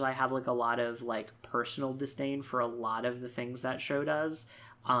 as much as I have like a lot of like personal disdain for a lot of the things that show does,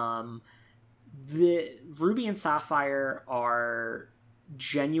 the Ruby and Sapphire are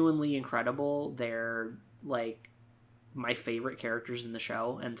genuinely incredible. They're like my favorite characters in the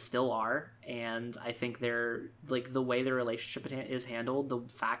show and still are, and I think they're like the way their relationship is handled, the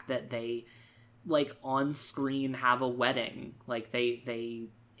fact that they like on screen have a wedding, like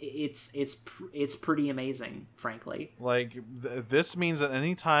it's pretty amazing, frankly. Like this means that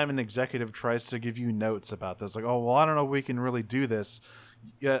anytime an executive tries to give you notes about this, like, oh well, I don't know if we can really do this,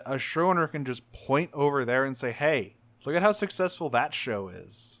 a showrunner can just point over there and say, hey, look at how successful that show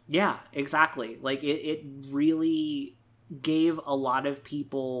is. Yeah, exactly. Like it really gave a lot of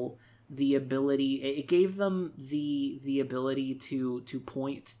people the ability, it gave them the ability to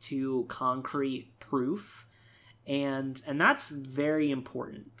point to concrete proof, and that's very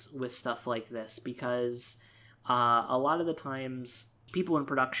important with stuff like this, because a lot of the times people in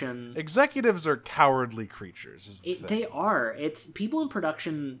production, executives are cowardly creatures is the thing. They are. It's people in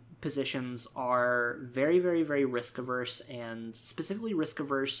production positions are very, very, very risk averse, and specifically risk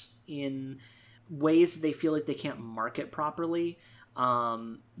averse in ways that they feel like they can't market properly.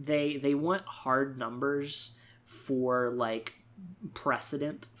 They want hard numbers for like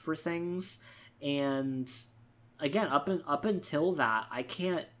precedent for things, and again, up until that, I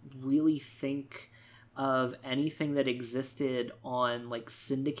can't really think of anything that existed on like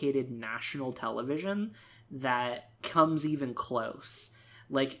syndicated national television that comes even close.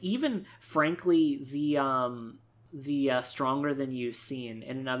 Like even frankly, the Stronger Than You scene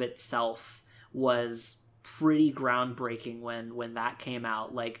in and of itself was pretty groundbreaking when that came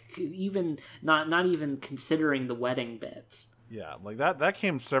out. Like even not even considering the wedding bits. Yeah, like that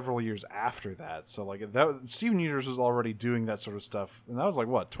came several years after that. So like that Steven Universe was already doing that sort of stuff, and that was like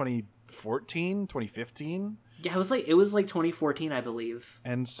what, 2014, 2015? Yeah, it was like 2014, I believe.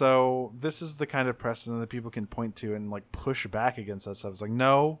 And so this is the kind of precedent that people can point to and like push back against that stuff. It's like,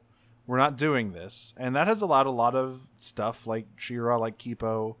 no, we're not doing this. And that has allowed a lot of stuff like She-Ra, like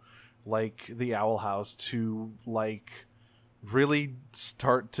Kipo, like the Owl House to like really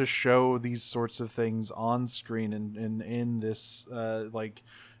start to show these sorts of things on screen in this like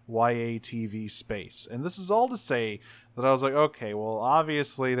YA TV space. And this is all to say that I was like, okay, well,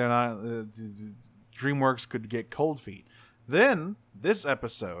 obviously they're not DreamWorks could get cold feet. Then this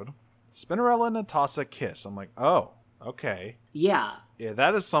episode, Spinnerella and Natasha kiss. I'm like, oh, okay. Yeah,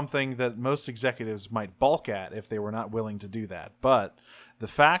 that is something that most executives might balk at if they were not willing to do that. But the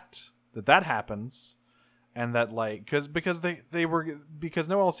fact that happens, and that like because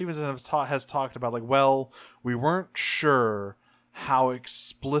Noelle Stevenson has talked about like, well, we weren't sure how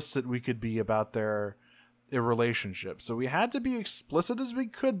explicit we could be about their relationship, so we had to be explicit as we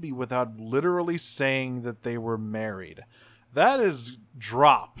could be without literally saying that they were married. That is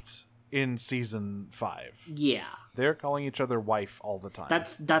dropped in season 5. Yeah, they're calling each other wife all the time.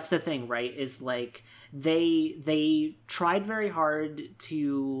 That's the thing, right? Is like they tried very hard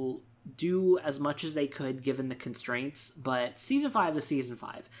to do as much as they could given the constraints, but season 5 is season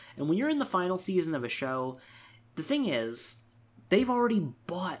 5, and when you're in the final season of a show, the thing is they've already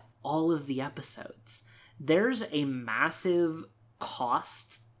bought all of the episodes. There's a massive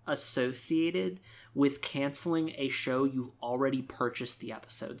cost associated with canceling a show you've already purchased the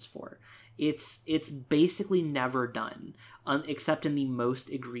episodes for. It's basically never done, except in the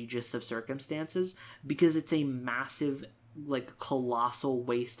most egregious of circumstances, because it's a massive like a colossal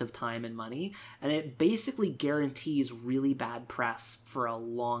waste of time and money, and it basically guarantees really bad press for a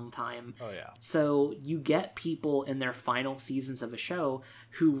long time. Oh yeah. So you get people in their final seasons of a show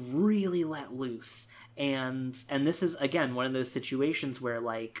who really let loose, and this is again one of those situations where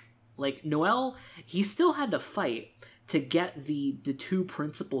like Noel, he still had to fight to get the two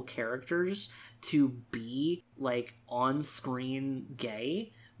principal characters to be like on screen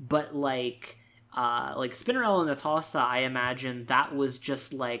gay, but like Spinnerella and Natasha, I imagine that was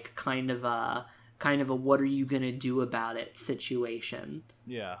just like kind of a what are you gonna do about it situation.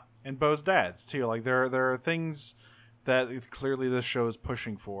 Yeah, and Bo's dads too. Like there are things that clearly this show is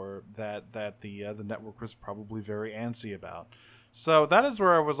pushing for that the network was probably very antsy about. So that is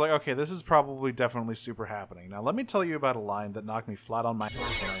where I was like, okay, this is probably definitely super happening. Now let me tell you about a line that knocked me flat on my head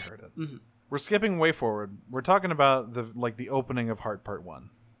when I heard it. Mm-hmm. We're skipping way forward. We're talking about the opening of Heart Part 1.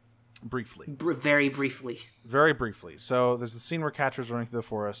 Briefly. Very briefly. Very briefly. So there's the scene where Catra's running through the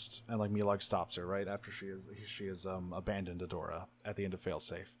forest and like Milog stops her, right? After she is abandoned Adora at the end of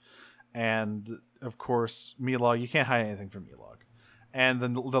Failsafe. And of course, Milog, you can't hide anything from Milog. And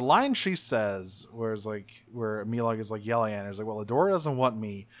then the line she says, where Milog is like yelling at her, is like, well, Adora doesn't want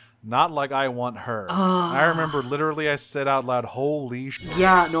me, not like I want her. I remember literally I said out loud, holy shit.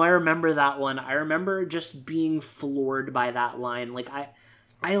 Yeah, no, I remember that one. I remember just being floored by that line. Like I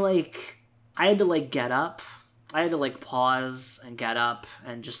had to like get up. I had to like pause and get up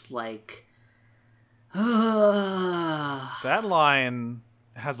and just like that line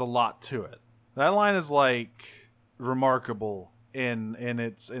has a lot to it. That line is like remarkable in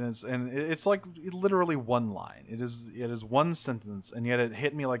it's like literally one line. It is one sentence, and yet it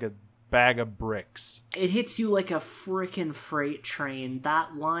hit me like a bag of bricks. It hits you like a freaking freight train.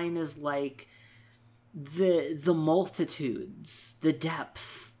 That line is like the multitudes, the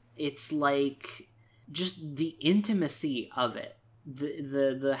depth. It's like just the intimacy of it,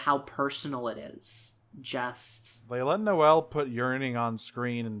 the how personal it is. Just they let Noel put yearning on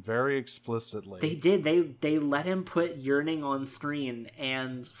screen, and very explicitly. They did. They let him put yearning on screen,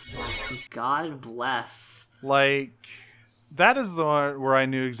 and God bless. Like, that is the one where I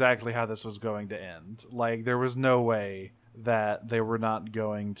knew exactly how this was going to end. Like, there was no way that they were not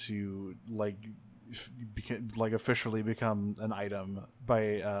going to officially become an item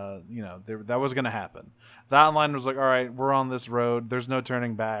by that was going to happen. That line was like, all right, we're on this road, there's no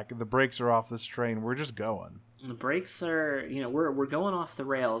turning back, the brakes are off this train, we're just going. The brakes are, we're going off the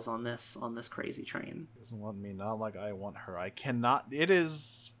rails on this crazy train. Doesn't want me, not like I want her. I cannot. It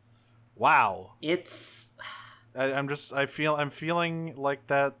is, wow. It's I'm feeling like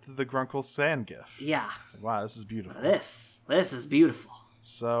that the Grunkle Sand gif. Yeah. Like, wow, this is beautiful. This is beautiful.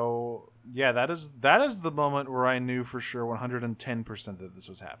 So yeah, that is the moment where I knew for sure 110% that this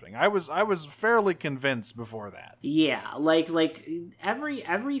was happening. I was fairly convinced before that. Yeah, like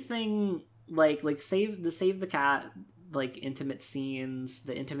everything like save the cat, like intimate scenes,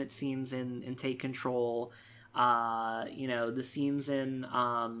 the intimate scenes in Take Control, the scenes in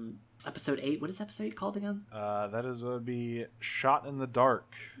episode 8. What is episode 8 called again? Would be Shot in the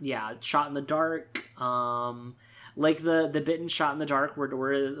Dark. Yeah, Shot in the Dark. Like the bit in Shot in the Dark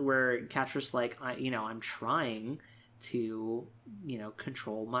where Catra's like, I'm trying to,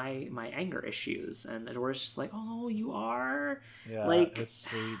 control my anger issues, and Adora's just like, oh, you are? Yeah, like, it's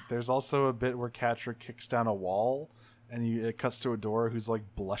sweet. There's also a bit where Catra kicks down a wall, and it cuts to Adora who's like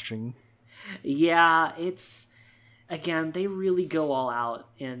blushing. Yeah, it's, again, they really go all out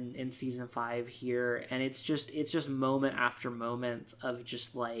in season 5 here, and it's just moment after moment of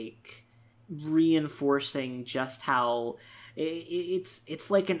just like reinforcing just how it's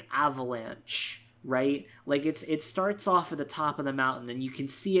like an avalanche, right? Like it starts off at the top of the mountain and you can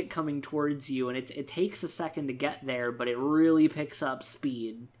see it coming towards you, and it takes a second to get there, but it really picks up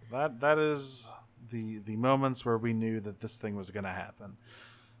speed. That is the moments where we knew that this thing was going to happen.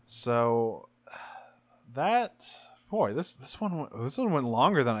 So this one went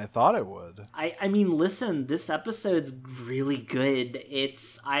longer than I thought it would. I mean, listen, this episode's really good.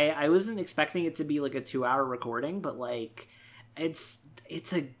 I wasn't expecting it to be like a 2-hour recording, but like it's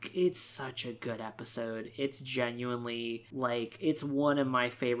such a good episode. It's genuinely like it's one of my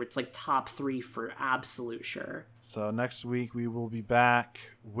favorites, like top 3 for absolute sure. So next week we will be back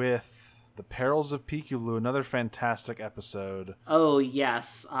with The Perils of Pikulu, another fantastic episode. Oh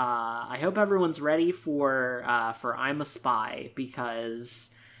yes, I hope everyone's ready for I'm a Spy,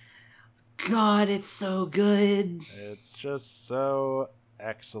 because God, it's so good. It's just so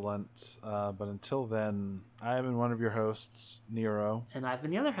excellent. But until then, I have been one of your hosts, Nero, and I've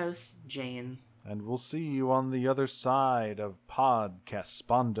been the other host, Jane, and we'll see you on the other side of Podcast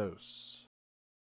Spondos.